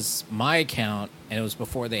 it was my account, and it was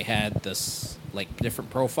before they had this like different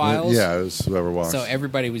profiles. Yeah, it was whoever watched. So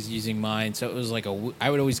everybody was using mine. So it was like I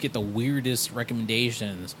would always get the weirdest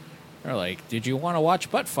recommendations. They're like, "Did you want to watch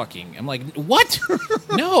butt fucking?" I'm like, "What?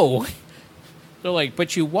 No." They're like,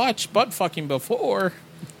 "But you watched butt fucking before."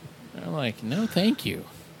 I'm like, "No, thank you."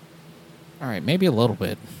 All right, maybe a little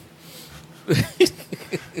bit.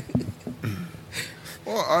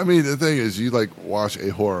 Well, I mean, the thing is, you like watch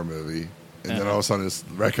a horror movie, and then all of a sudden it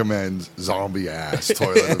recommends zombie ass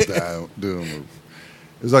Toilet of Doom.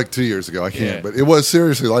 It was like 2 years ago. I can't, Yeah. but it was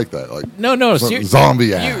seriously like that. Like No,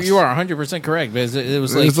 zombie ass. You are 100% correct, because it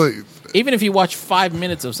was like, It's like even if you watch 5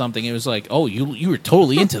 minutes of something, it was like, oh, you were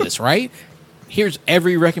totally into this, right? Here's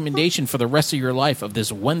every recommendation for the rest of your life of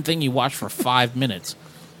this one thing you watched for 5 minutes.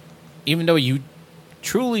 Even though you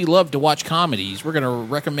truly love to watch comedies, we're going to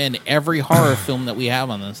recommend every horror film that we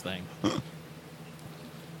have on this thing.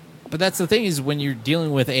 But that's the thing, is when you're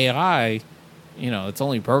dealing with AI, it's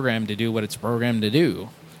only programmed to do what it's programmed to do.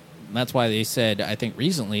 And that's why they said, I think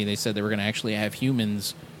recently, they said they were going to actually have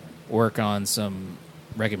humans work on some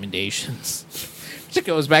recommendations. It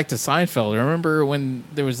goes back to Seinfeld. Remember when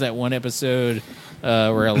there was that one episode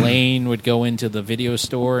where Elaine would go into the video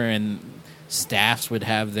store and staffs would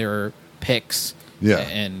have their picks? Yeah.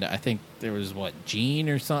 And I think there was, Gene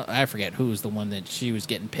or something? I forget who was the one that she was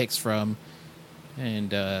getting picks from. And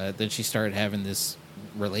then she started having this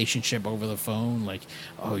relationship over the phone, like,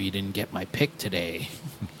 oh, you didn't get my pick today.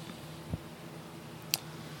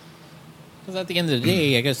 Because at the end of the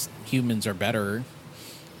day, I guess humans are better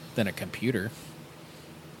than a computer.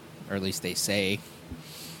 Or at least they say.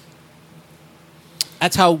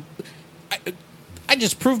 That's how... I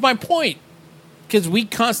just proved my point. Because we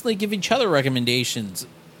constantly give each other recommendations.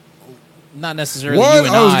 Not necessarily you and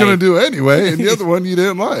I was going to do anyway, and the other one you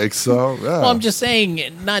didn't like. So, yeah. Well, I'm just saying,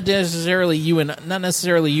 not necessarily you and At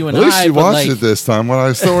least you watched it this time. When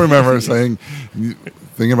I still remember saying,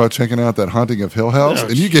 thinking about checking out that Haunting of Hill House,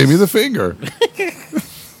 and you gave me the finger.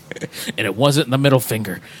 And it wasn't the middle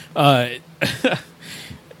finger. But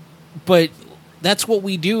that's what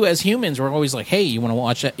we do as humans. We're always like, hey, you want to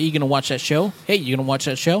watch that? Are you going to watch that show? Hey, you going to watch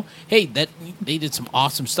that show? Hey, they did some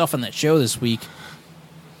awesome stuff on that show this week.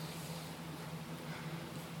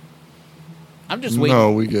 I'm just waiting.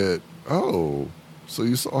 No, we get, so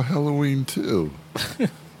you saw Halloween too.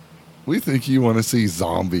 We think you want to see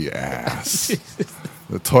zombie ass.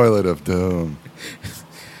 The Toilet of Doom.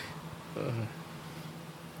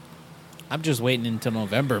 I'm just waiting until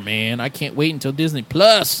November, man. I can't wait until Disney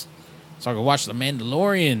Plus so I can watch The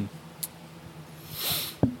Mandalorian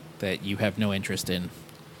that you have no interest in.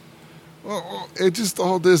 Well, it's just the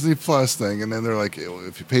whole Disney Plus thing. And then they're like,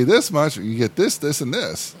 if you pay this much, you get this, this, and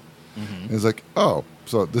this. Mm-hmm. And it's like, oh,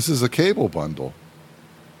 so this is a cable bundle.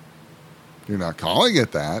 You're not calling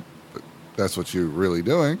it that, but that's what you're really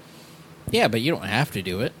doing. Yeah, but you don't have to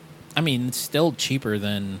do it. I mean, it's still cheaper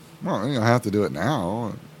than... Well, you don't have to do it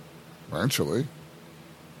now. Eventually.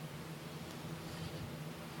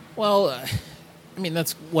 Well, I mean,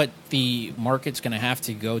 that's what the market's going to have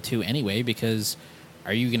to go to anyway, because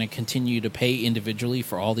are you going to continue to pay individually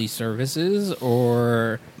for all these services?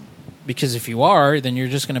 Or... Because if you are, then you're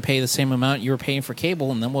just going to pay the same amount you were paying for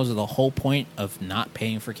cable, and then what was the whole point of not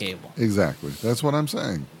paying for cable? Exactly. That's what I'm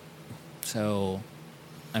saying. So,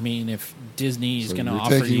 I mean, if Disney is going to you're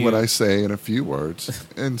offer taking you... what I say in a few words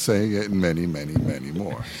and saying it in many, many, many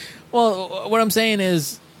more. Well, what I'm saying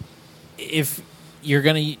is, if you're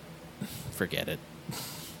going to... Forget it.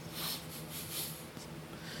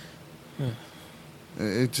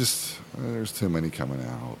 It just... There's too many coming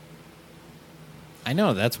out. I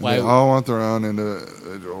know, that's why... They all want their own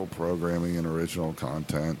individual programming and original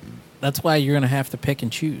content. That's why you're going to have to pick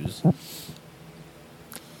and choose.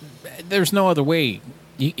 There's no other way.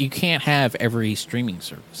 You can't have every streaming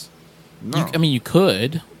service. No. I mean, you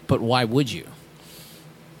could, but why would you?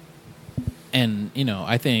 And,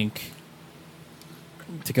 I think,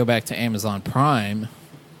 to go back to Amazon Prime,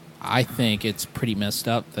 I think it's pretty messed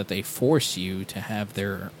up that they force you to have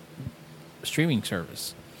their streaming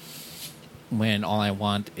service when all I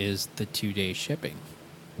want is the 2-day shipping.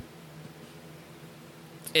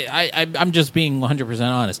 I'm just being 100%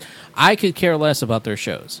 honest. I could care less about their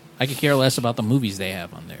shows. I could care less about the movies they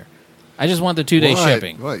have on there. I just want the 2-day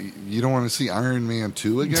shipping. What? You don't want to see Iron Man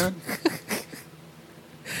 2 again?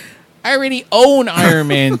 I already own Iron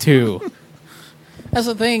Man 2. That's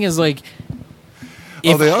the thing is like...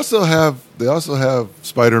 They also have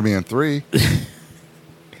Spider-Man 3. You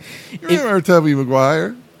remember Tobey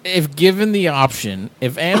Maguire? If given the option,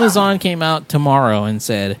 if Amazon came out tomorrow and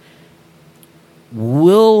said,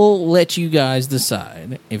 we'll let you guys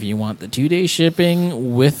decide if you want the 2-day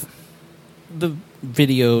shipping with the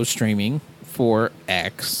video streaming for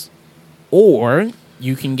X, or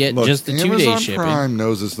you can get just the 2-day Amazon shipping. Prime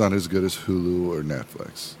knows it's not as good as Hulu or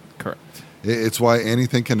Netflix. Correct. It's why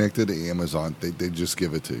anything connected to Amazon, they just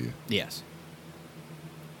give it to you. Yes.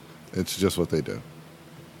 It's just what they do.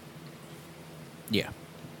 Yeah.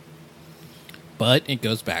 But it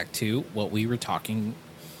goes back to what we were talking,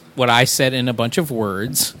 what I said in a bunch of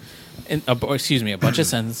words, a bunch of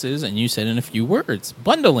sentences, and you said in a few words.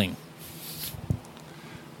 Bundling.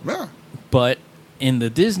 Yeah. But in the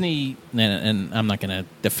Disney, and I'm not going to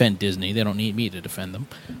defend Disney. They don't need me to defend them.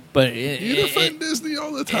 But You defend Disney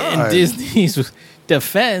all the time. In Disney's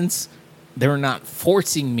defense, they're not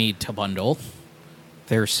forcing me to bundle.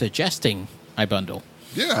 They're suggesting I bundle.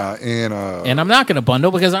 Yeah, and I'm not going to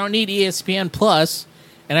bundle because I don't need ESPN Plus,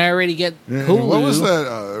 and I already get Hulu. What was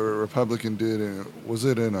that Republican dude? Was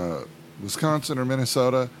it in Wisconsin or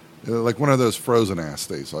Minnesota? Like one of those frozen-ass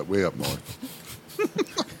states, like way up north.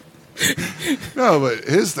 No, but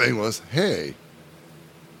his thing was, hey,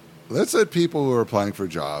 let's let people who are applying for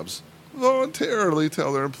jobs voluntarily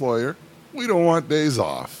tell their employer, we don't want days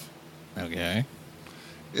off. Okay.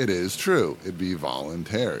 It is true. It'd be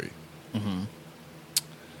voluntary. Mm-hmm.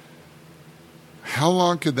 How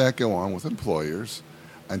long could that go on with employers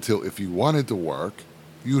until if you wanted to work,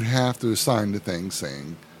 you'd have to sign the thing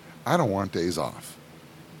saying, I don't want days off.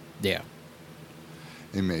 Yeah.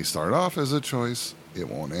 It may start off as a choice. It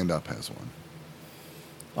won't end up as one.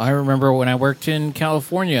 I remember when I worked in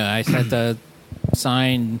California, I had to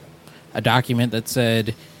sign a document that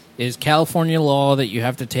said, it is California law that you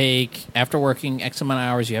have to take, after working X amount of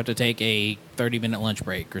hours, you have to take a 30-minute lunch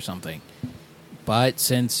break or something. But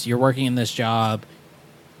since you're working in this job,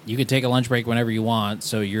 you can take a lunch break whenever you want,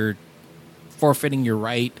 so you're forfeiting your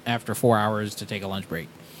right after 4 hours to take a lunch break.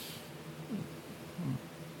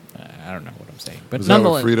 I don't know what I'm saying. But was that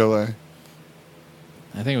with Frito-Lay?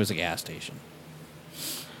 I think it was a gas station.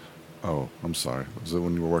 Oh, I'm sorry. Was it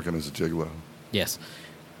when you were working as a gigolo? Yes.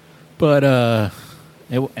 But,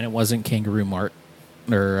 it wasn't Kangaroo Mart,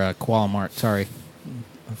 or Koala Mart, sorry.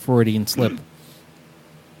 A Freudian slip.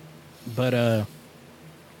 But, I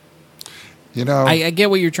get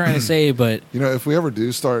what you're trying to say, but... if we ever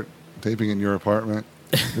do start taping in your apartment,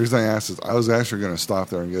 the reason I asked is I was actually going to stop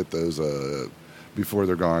there and get those before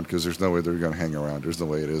they're gone, because there's no way they're going to hang around. There's no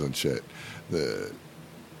way it isn't shit. The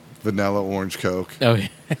vanilla orange Coke. Oh, yeah.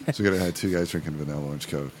 So you're going to have two guys drinking vanilla orange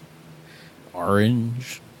Coke.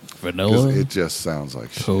 Orange, vanilla, it just sounds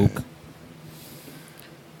like Coke. Shit.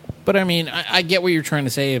 But, I mean, I get what you're trying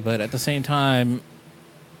to say, but at the same time...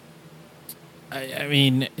 I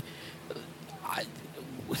mean,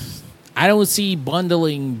 I don't see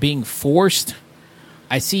bundling being forced.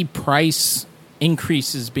 I see price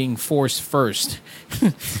increases being forced first.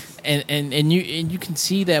 and you can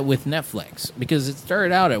see that with Netflix, because it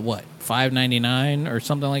started out at what, $5.99 or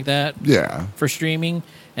something like that Yeah. for streaming,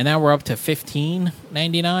 and now we're up to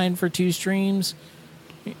 $15.99 for 2 streams.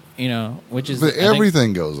 You know, which is, But I think-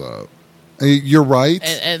 everything goes up. You're right.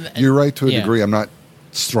 And- You're right to a yeah. degree. I'm not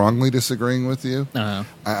strongly disagreeing with you. Uh-huh.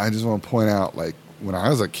 I just want to point out, like, when I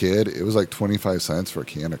was a kid, it was like 25 cents for a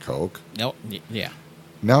can of Coke. Nope. Yeah.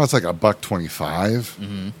 Now it's like $1.25.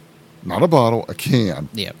 Mm-hmm. Not a bottle, a can.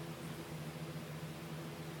 Yeah.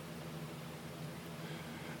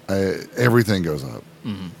 Everything goes up.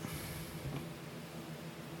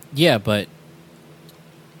 Yeah, but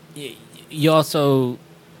you also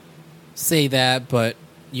say that, but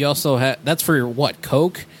you also have, that's for your what,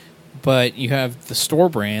 Coke? But you have the store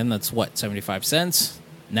brand that's what, 75 cents,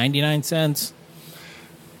 99 cents?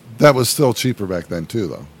 That was still cheaper back then, too,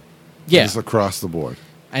 though. Yeah, Just across the board.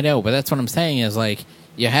 I know, but that's what I'm saying is, like,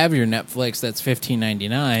 you have your Netflix that's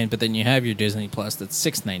 $15.99, but then you have your Disney Plus that's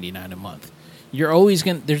 $6.99 a month. There's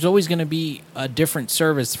always going to be a different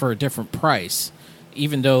service for a different price,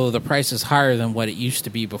 even though the price is higher than what it used to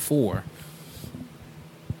be before.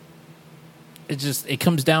 It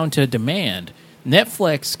comes down to demand.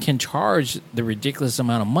 Netflix can charge the ridiculous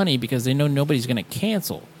amount of money because they know nobody's going to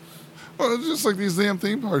cancel. Well, it's just like these damn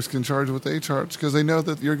theme parks can charge what they charge because they know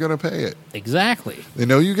that you're going to pay it. Exactly. They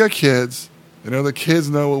know you got kids. They know the kids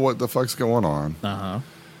know what the fuck's going on. Uh-huh.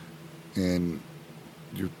 And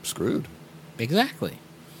you're screwed. Exactly.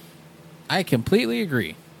 I completely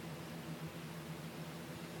agree.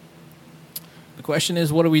 The question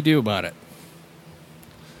is, what do we do about it?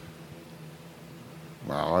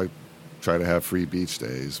 Well, I try to have free beach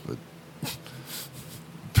days, but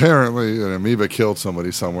apparently an amoeba killed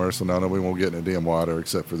somebody somewhere, so now nobody won't get in the damn water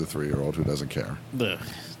except for the 3-year-old who doesn't care. The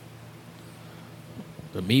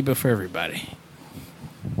amoeba for everybody.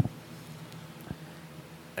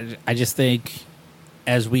 I just think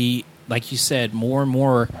as we, like you said, more and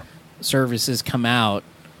more services come out,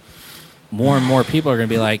 more and more people are going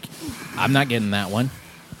to be like, I'm not getting that one.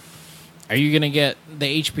 Are you going to get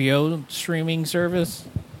the HBO streaming service?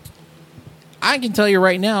 I can tell you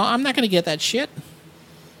right now, I'm not going to get that shit.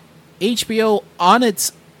 HBO on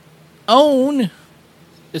its own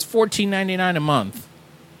is $14.99 a month.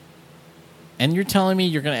 And you're telling me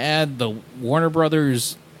you're going to add the Warner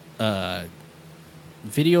Brothers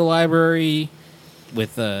video library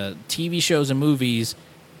with TV shows and movies.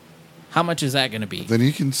 How much is that going to be? Then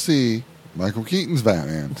you can see Michael Keaton's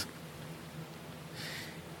Batman.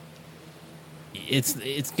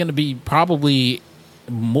 It's going to be probably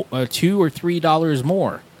 $2 or $3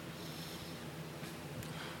 more.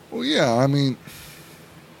 Well, yeah, I mean,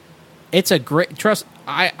 It's a great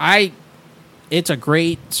it's a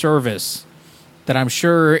great service that I'm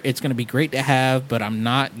sure it's going to be great to have, but I'm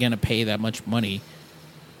not going to pay that much money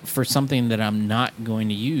for something that I'm not going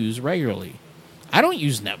to use regularly. I don't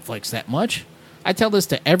use Netflix that much. I tell this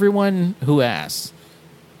to everyone who asks.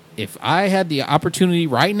 If I had the opportunity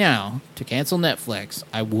right now to cancel Netflix,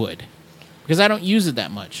 I would. Because I don't use it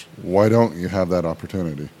that much. why don't you have that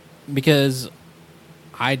opportunity? Because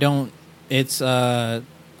I don't, it's, I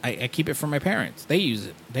keep it for my parents. They use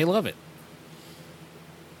it. They love it.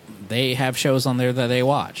 They have shows on there that they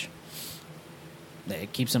watch.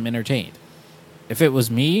 It keeps them entertained. If it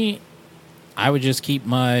was me, I would just keep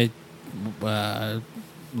my, I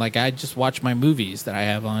just watch my movies that I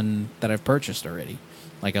have on, that I've purchased already.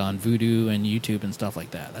 Like on Vudu and YouTube and stuff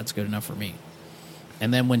like that. That's good enough for me.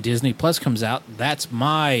 And then when Disney Plus comes out, that's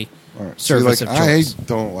my All right. service See, of I choice.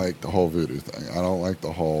 don't like the whole voodoo thing. I don't like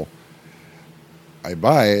the whole, I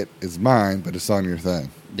buy it, it's mine, but it's on your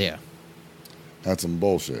thing. Yeah. That's some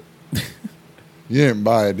bullshit. You didn't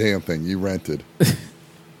buy a damn thing. You rented.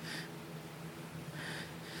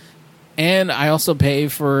 And I also pay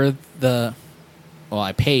for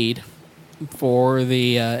I paid for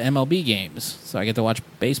the MLB games. So I get to watch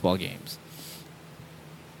baseball games.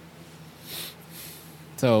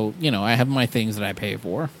 So, I have my things that I pay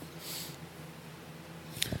for.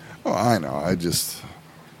 Oh, I know. I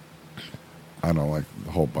don't like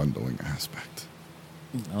the whole bundling aspect.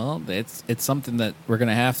 Well, it's something that we're going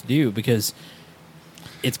to have to do because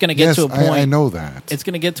it's going to get to a point. I know that. It's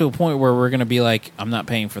going to get to a point where we're going to be like, I'm not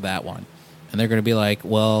paying for that one. And they're going to be like,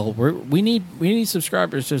 well, we need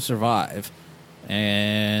subscribers to survive.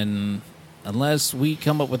 And unless we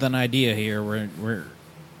come up with an idea here,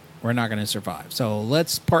 we're not going to survive. So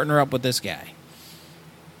let's partner up with this guy.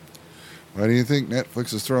 Why do you think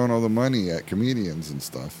Netflix is throwing all the money at comedians and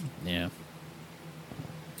stuff? Yeah.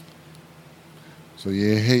 So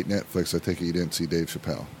you hate Netflix. I take it you didn't see Dave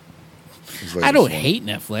Chappelle. His I don't latest one. hate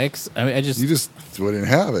Netflix. I mean, You just wouldn't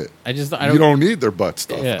have it. I You don't need their butt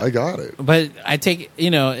stuff. Yeah. I got it. But I take,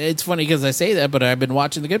 it's funny because I say that, but I've been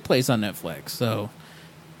watching The Good Place on Netflix. So,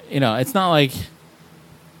 it's not like,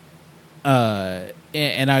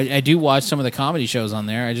 and I do watch some of the comedy shows on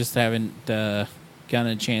there. I just haven't gotten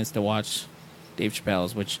a chance to watch Dave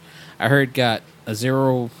Chappelle's, which I heard got a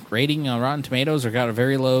 0 rating on Rotten Tomatoes, or got a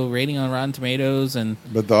very low rating on Rotten Tomatoes,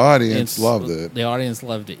 But the audience loved it. The audience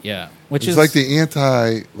loved it, yeah. Which It's is like the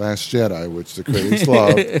anti-Last Jedi, which the critics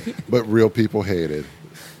loved, but real people hated.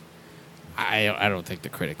 I don't think the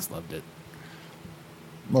critics loved it.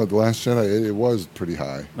 Well, the Last Jedi, it was pretty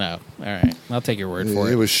high. No, all right, I'll take your word for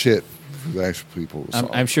it. It was shit for the actual people. Who saw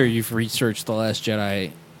I'm it. sure you've researched The Last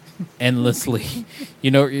Jedi endlessly. You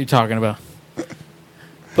know what you're talking about.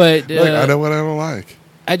 But I know what I don't like.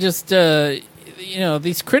 I just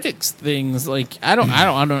these critics things, like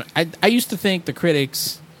I used to think the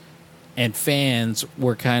critics and fans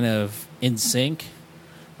were kind of in sync.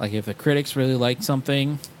 Like if the critics really liked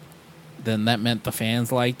something, then that meant the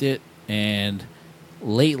fans liked it. And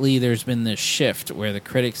lately there's been this shift where the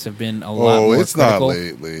critics have been a lot more it's critical. not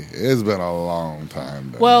lately. It's been a long time.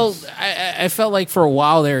 Dennis. Well, I felt like for a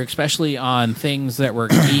while there, especially on things that were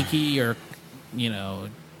geeky or,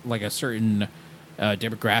 like a certain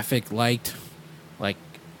demographic liked, like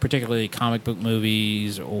particularly comic book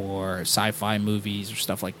movies or sci-fi movies or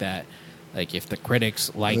stuff like that. Like if the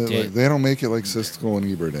critics liked it, they don't make it like Siskel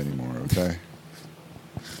and Ebert anymore. Okay.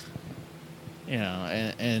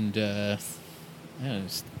 The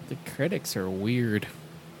critics are weird.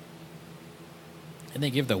 And they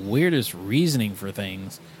give the weirdest reasoning for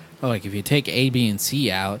things. Like if you take A, B, and C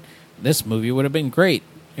out, this movie would have been great.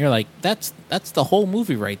 You're like, that's the whole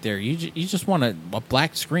movie right there. You just want a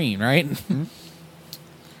black screen, right? Mm-hmm.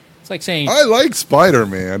 It's like saying, I like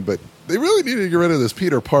Spider-Man, but they really need to get rid of this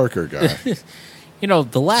Peter Parker guy.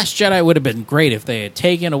 The Last Jedi would have been great if they had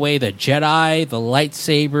taken away the Jedi, the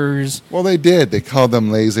lightsabers. Well, they did. They called them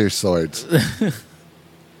laser swords.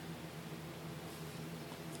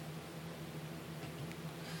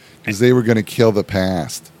 Because they were going to kill the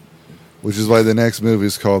past, which is why the next movie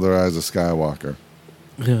is called The Rise of Skywalker.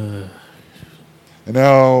 And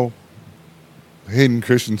now Hayden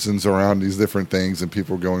Christensen's around these different things, and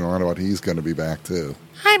people are going on about he's going to be back too.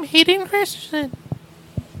 I'm Hayden Christensen.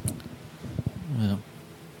 Well,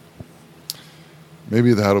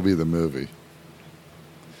 maybe that'll be the movie.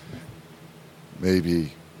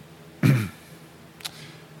 Maybe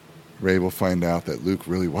Rey will find out that Luke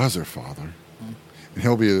really was her father, and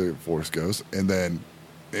he'll be a Force ghost, and then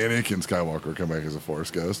Anakin Skywalker will come back as a Force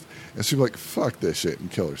ghost, and she'll be like, fuck this shit, and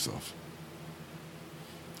kill herself.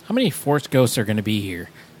 how many Force ghosts are going to be here?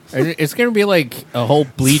 It's going to be like a whole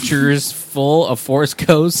bleachers full of Force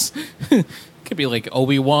ghosts. Could be like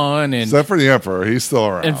Obi-Wan and Except for the Emperor, he's still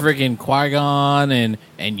around. and friggin' Qui-Gon and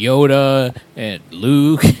Yoda and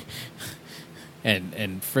Luke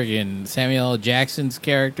and friggin' Samuel L. Jackson's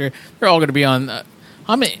character. They're all going to be on.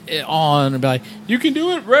 I'm on and be like, you can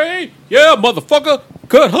do it, Ray. Yeah, motherfucker,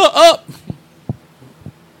 cut her up.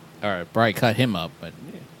 All right, probably cut him up, but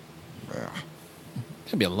Yeah.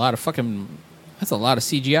 that'd be a lot of fucking. That's a lot of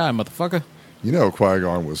CGI, motherfucker. You know,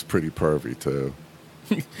 Qui-Gon was pretty pervy too.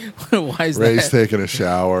 Why is Ray's that? taking a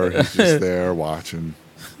shower. He's just there watching.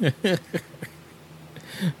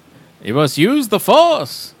 You must use the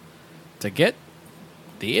Force to get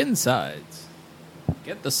the insides.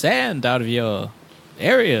 Get the sand out of your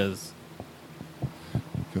areas.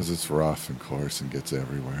 Because it's rough and coarse and gets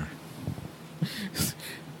everywhere.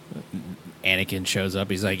 Anakin shows up.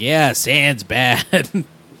 He's like, yeah, sand's bad.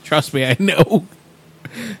 Trust me, I know.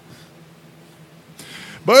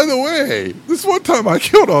 By the way, this one time I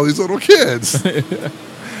killed all these little kids.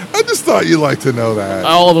 I just thought you'd like to know that.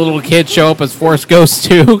 All the little kids show up as Force ghosts,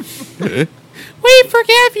 too. We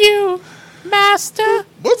forgive you, Master.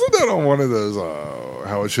 Wasn't that on one of those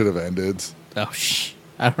How It Should Have Ended? Oh,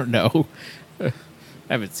 I don't know. I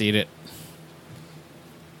haven't seen it.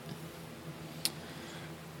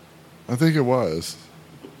 I think it was.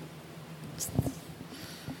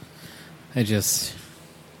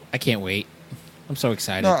 I can't wait. I'm so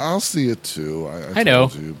excited. No, I'll see it too. I know.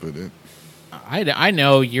 told you, but it, I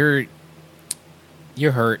know you're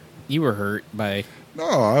hurt. You were hurt by. no,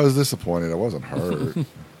 I was disappointed. I wasn't hurt.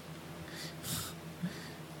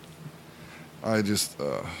 I just.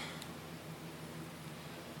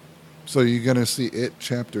 So you gonna see It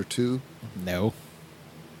Chapter 2? No.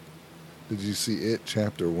 Did you see It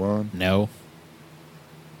Chapter 1? No.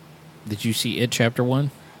 Did you see It Chapter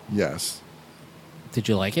 1? Yes, Did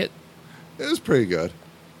you like it? it was pretty good.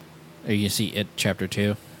 Or you see It Chapter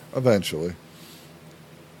 2? Eventually,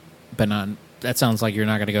 but not. That sounds like you're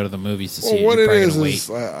not going to go to the movies to see Well, it. what You're it probably is gonna is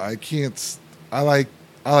wait. I can't. I like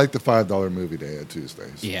the $5 movie day at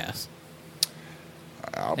Tuesdays. Yes,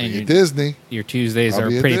 I'll And be you- at Disney. your Tuesdays I'll are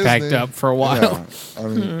be at pretty packed Disney. up for a while. Yeah, I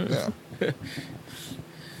mean, yeah.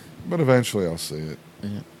 But eventually, I'll see it.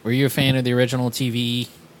 Were you a fan of the original TV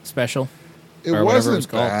special? It Or whatever it wasn't was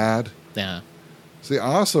called. bad. Yeah. See,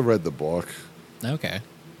 I also read the book. Okay.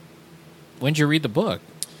 When'd you read the book?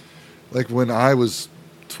 Like when I was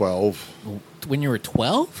 12. When you were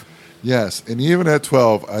 12? Yes, and even at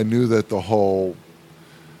 12, I knew that the whole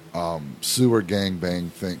sewer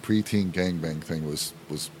gangbang thing, preteen gangbang thing was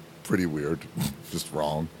pretty weird, just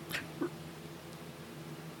wrong.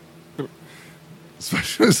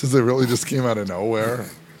 Especially since it really just came out of nowhere.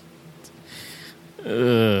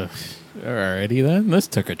 Alrighty then. This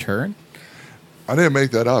took a turn. I didn't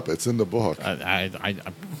make that up. It's in the book. I'm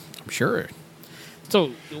sure.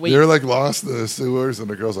 So, wait. They're like lost in the sewers, and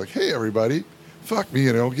the girl's like, "Hey, everybody, fuck me,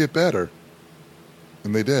 and it'll get better."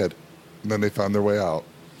 And they did. And then they found their way out.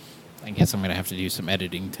 I guess I'm going to have to do some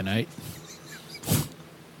editing tonight.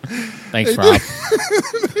 Thanks, Rob.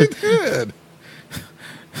 They did.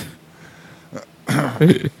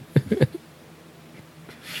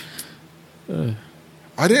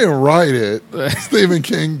 I didn't write it. Stephen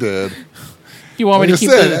King did. You want Like me I to keep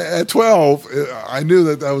said, at 12, I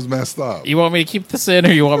knew that was messed up. You want me to keep this in,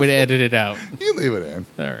 or you want me to edit it out? You leave it in.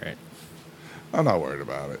 All right. I'm not worried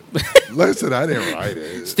about it. Listen, I didn't write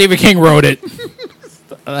it. Stephen King wrote it.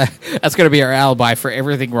 That's going to be our alibi for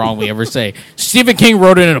everything wrong we ever say. Stephen King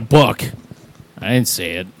wrote it in a book. I didn't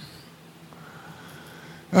say it.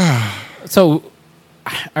 So,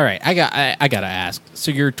 all right, I got to ask.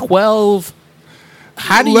 So you're 12.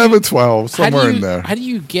 How do 11, 12, somewhere in there. How do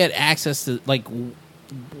you get access to, like,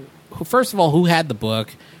 first of all, who had the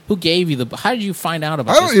book? Who gave you the book? How did you find out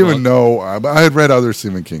about I this don't even book? know. I had read other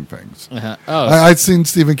Stephen King things. Uh-huh. Oh, I'd seen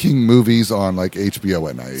Stephen King movies on like HBO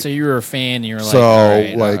at night. so you were a fan, and you were like, So, all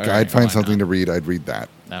right, like, all right, I'd find why something to not? read. I'd read that.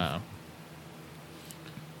 Oh.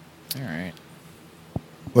 All right.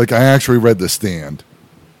 Like, I actually read The Stand.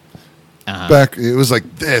 Uh-huh. Back, it was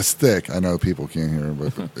like this thick. I know people can't hear,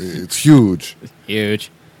 but it's huge.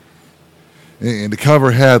 Huge. And the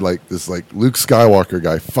cover had like this, like Luke Skywalker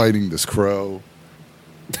guy fighting this crow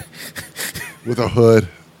with a hood.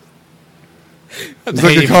 It's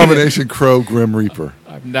like a combination crow Grim Reaper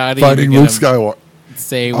I'm not fighting even Luke gonna Skywalker.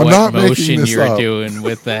 say I'm what not making motion this you're up. doing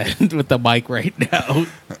with that with the mic right now.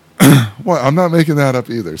 Well, I'm not making that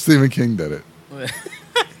up either. Stephen King did it.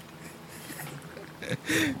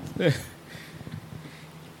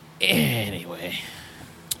 Anyway,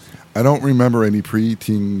 I don't remember any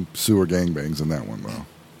pre-teen sewer gangbangs in that one though.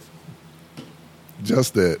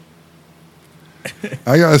 Just it.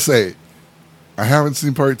 I gotta say, I haven't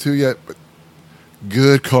seen part 2 yet, but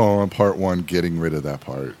good call on part 1 getting rid of that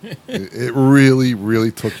part. It really,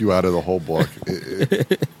 really took you out of the whole book.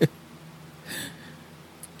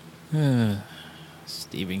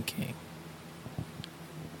 Stephen King.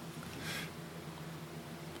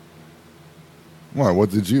 Why? What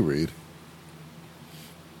did you read?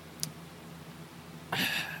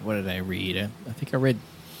 What did I read? I think I read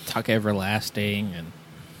Tuck Everlasting, and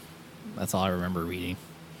that's all I remember reading.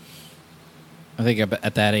 I think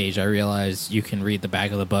at that age, I realized you can read the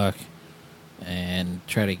back of the book and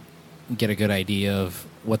try to get a good idea of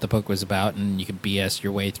what the book was about, and you can BS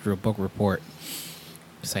your way through a book report.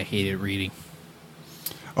 Because I hated reading.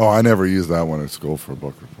 Oh, I never used that one at school for a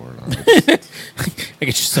book report. I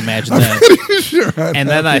could just imagine that. Sure, I'd And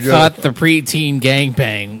have then I to go. thought the preteen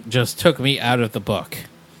gangbang just took me out of the book.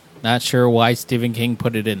 Not sure why Stephen King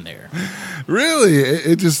put it in there. Really,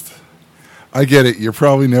 it just. I get it. You're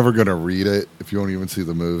probably never going to read it if you won't even see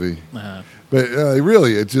the movie. But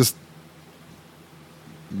really, it just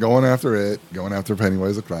going after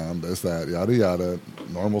Pennywise the Clown, this, that, yada, yada.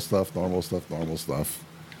 Normal stuff, normal stuff, normal stuff.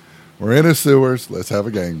 We're in the sewers. Let's have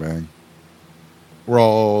a gangbang. We're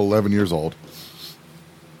all 11 years old.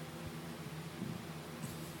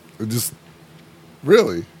 It just,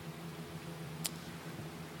 really.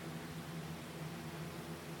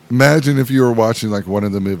 Imagine if you were watching like one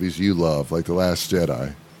of the movies you love, like The Last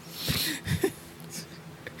Jedi.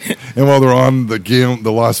 And while they're on the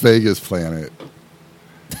Las Vegas planet.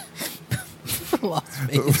 Las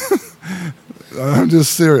Vegas. I'm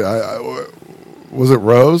just serious. Was it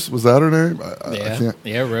Rose? Was that her name? I Yeah. can't.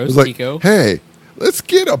 Yeah, It Rose was like, Tico. hey, let's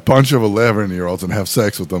get a bunch of 11-year-olds and have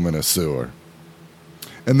sex with them in a sewer.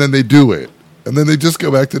 And then they do it. And then they just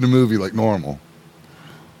go back to the movie like normal.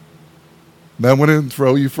 That wouldn't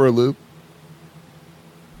throw you for a loop?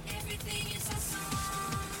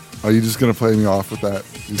 Are you just going to play me off with that?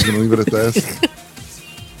 You're just going to leave it at this?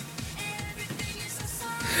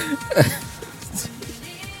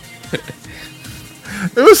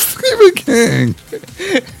 It was Stephen King.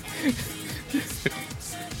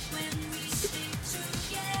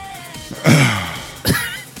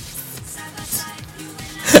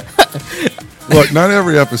 Look, not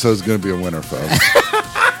every episode is going to be a winner, folks.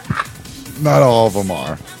 Not all of them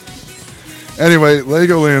are. Anyway,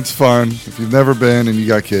 Legoland's fun. If you've never been and you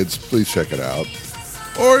got kids, please check it out.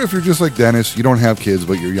 Or if you're just like Dennis, you don't have kids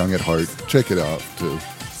but you're young at heart, check it out too.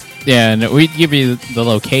 Yeah, and we'd give you the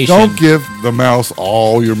location. Don't give the mouse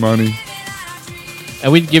all your money.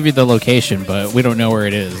 And we'd give you the location, but we don't know where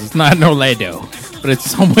it is. It's not in Orlando, but it's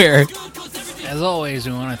somewhere. As always,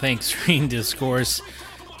 we want to thank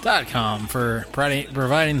ScreenDiscourse.com for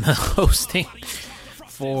providing the hosting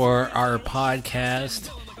for our podcast.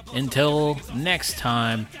 Until next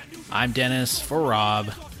time, I'm Dennis for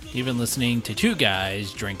Rob. You've been listening to Two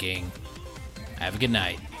Guys Drinking. Have a good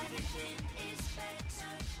night.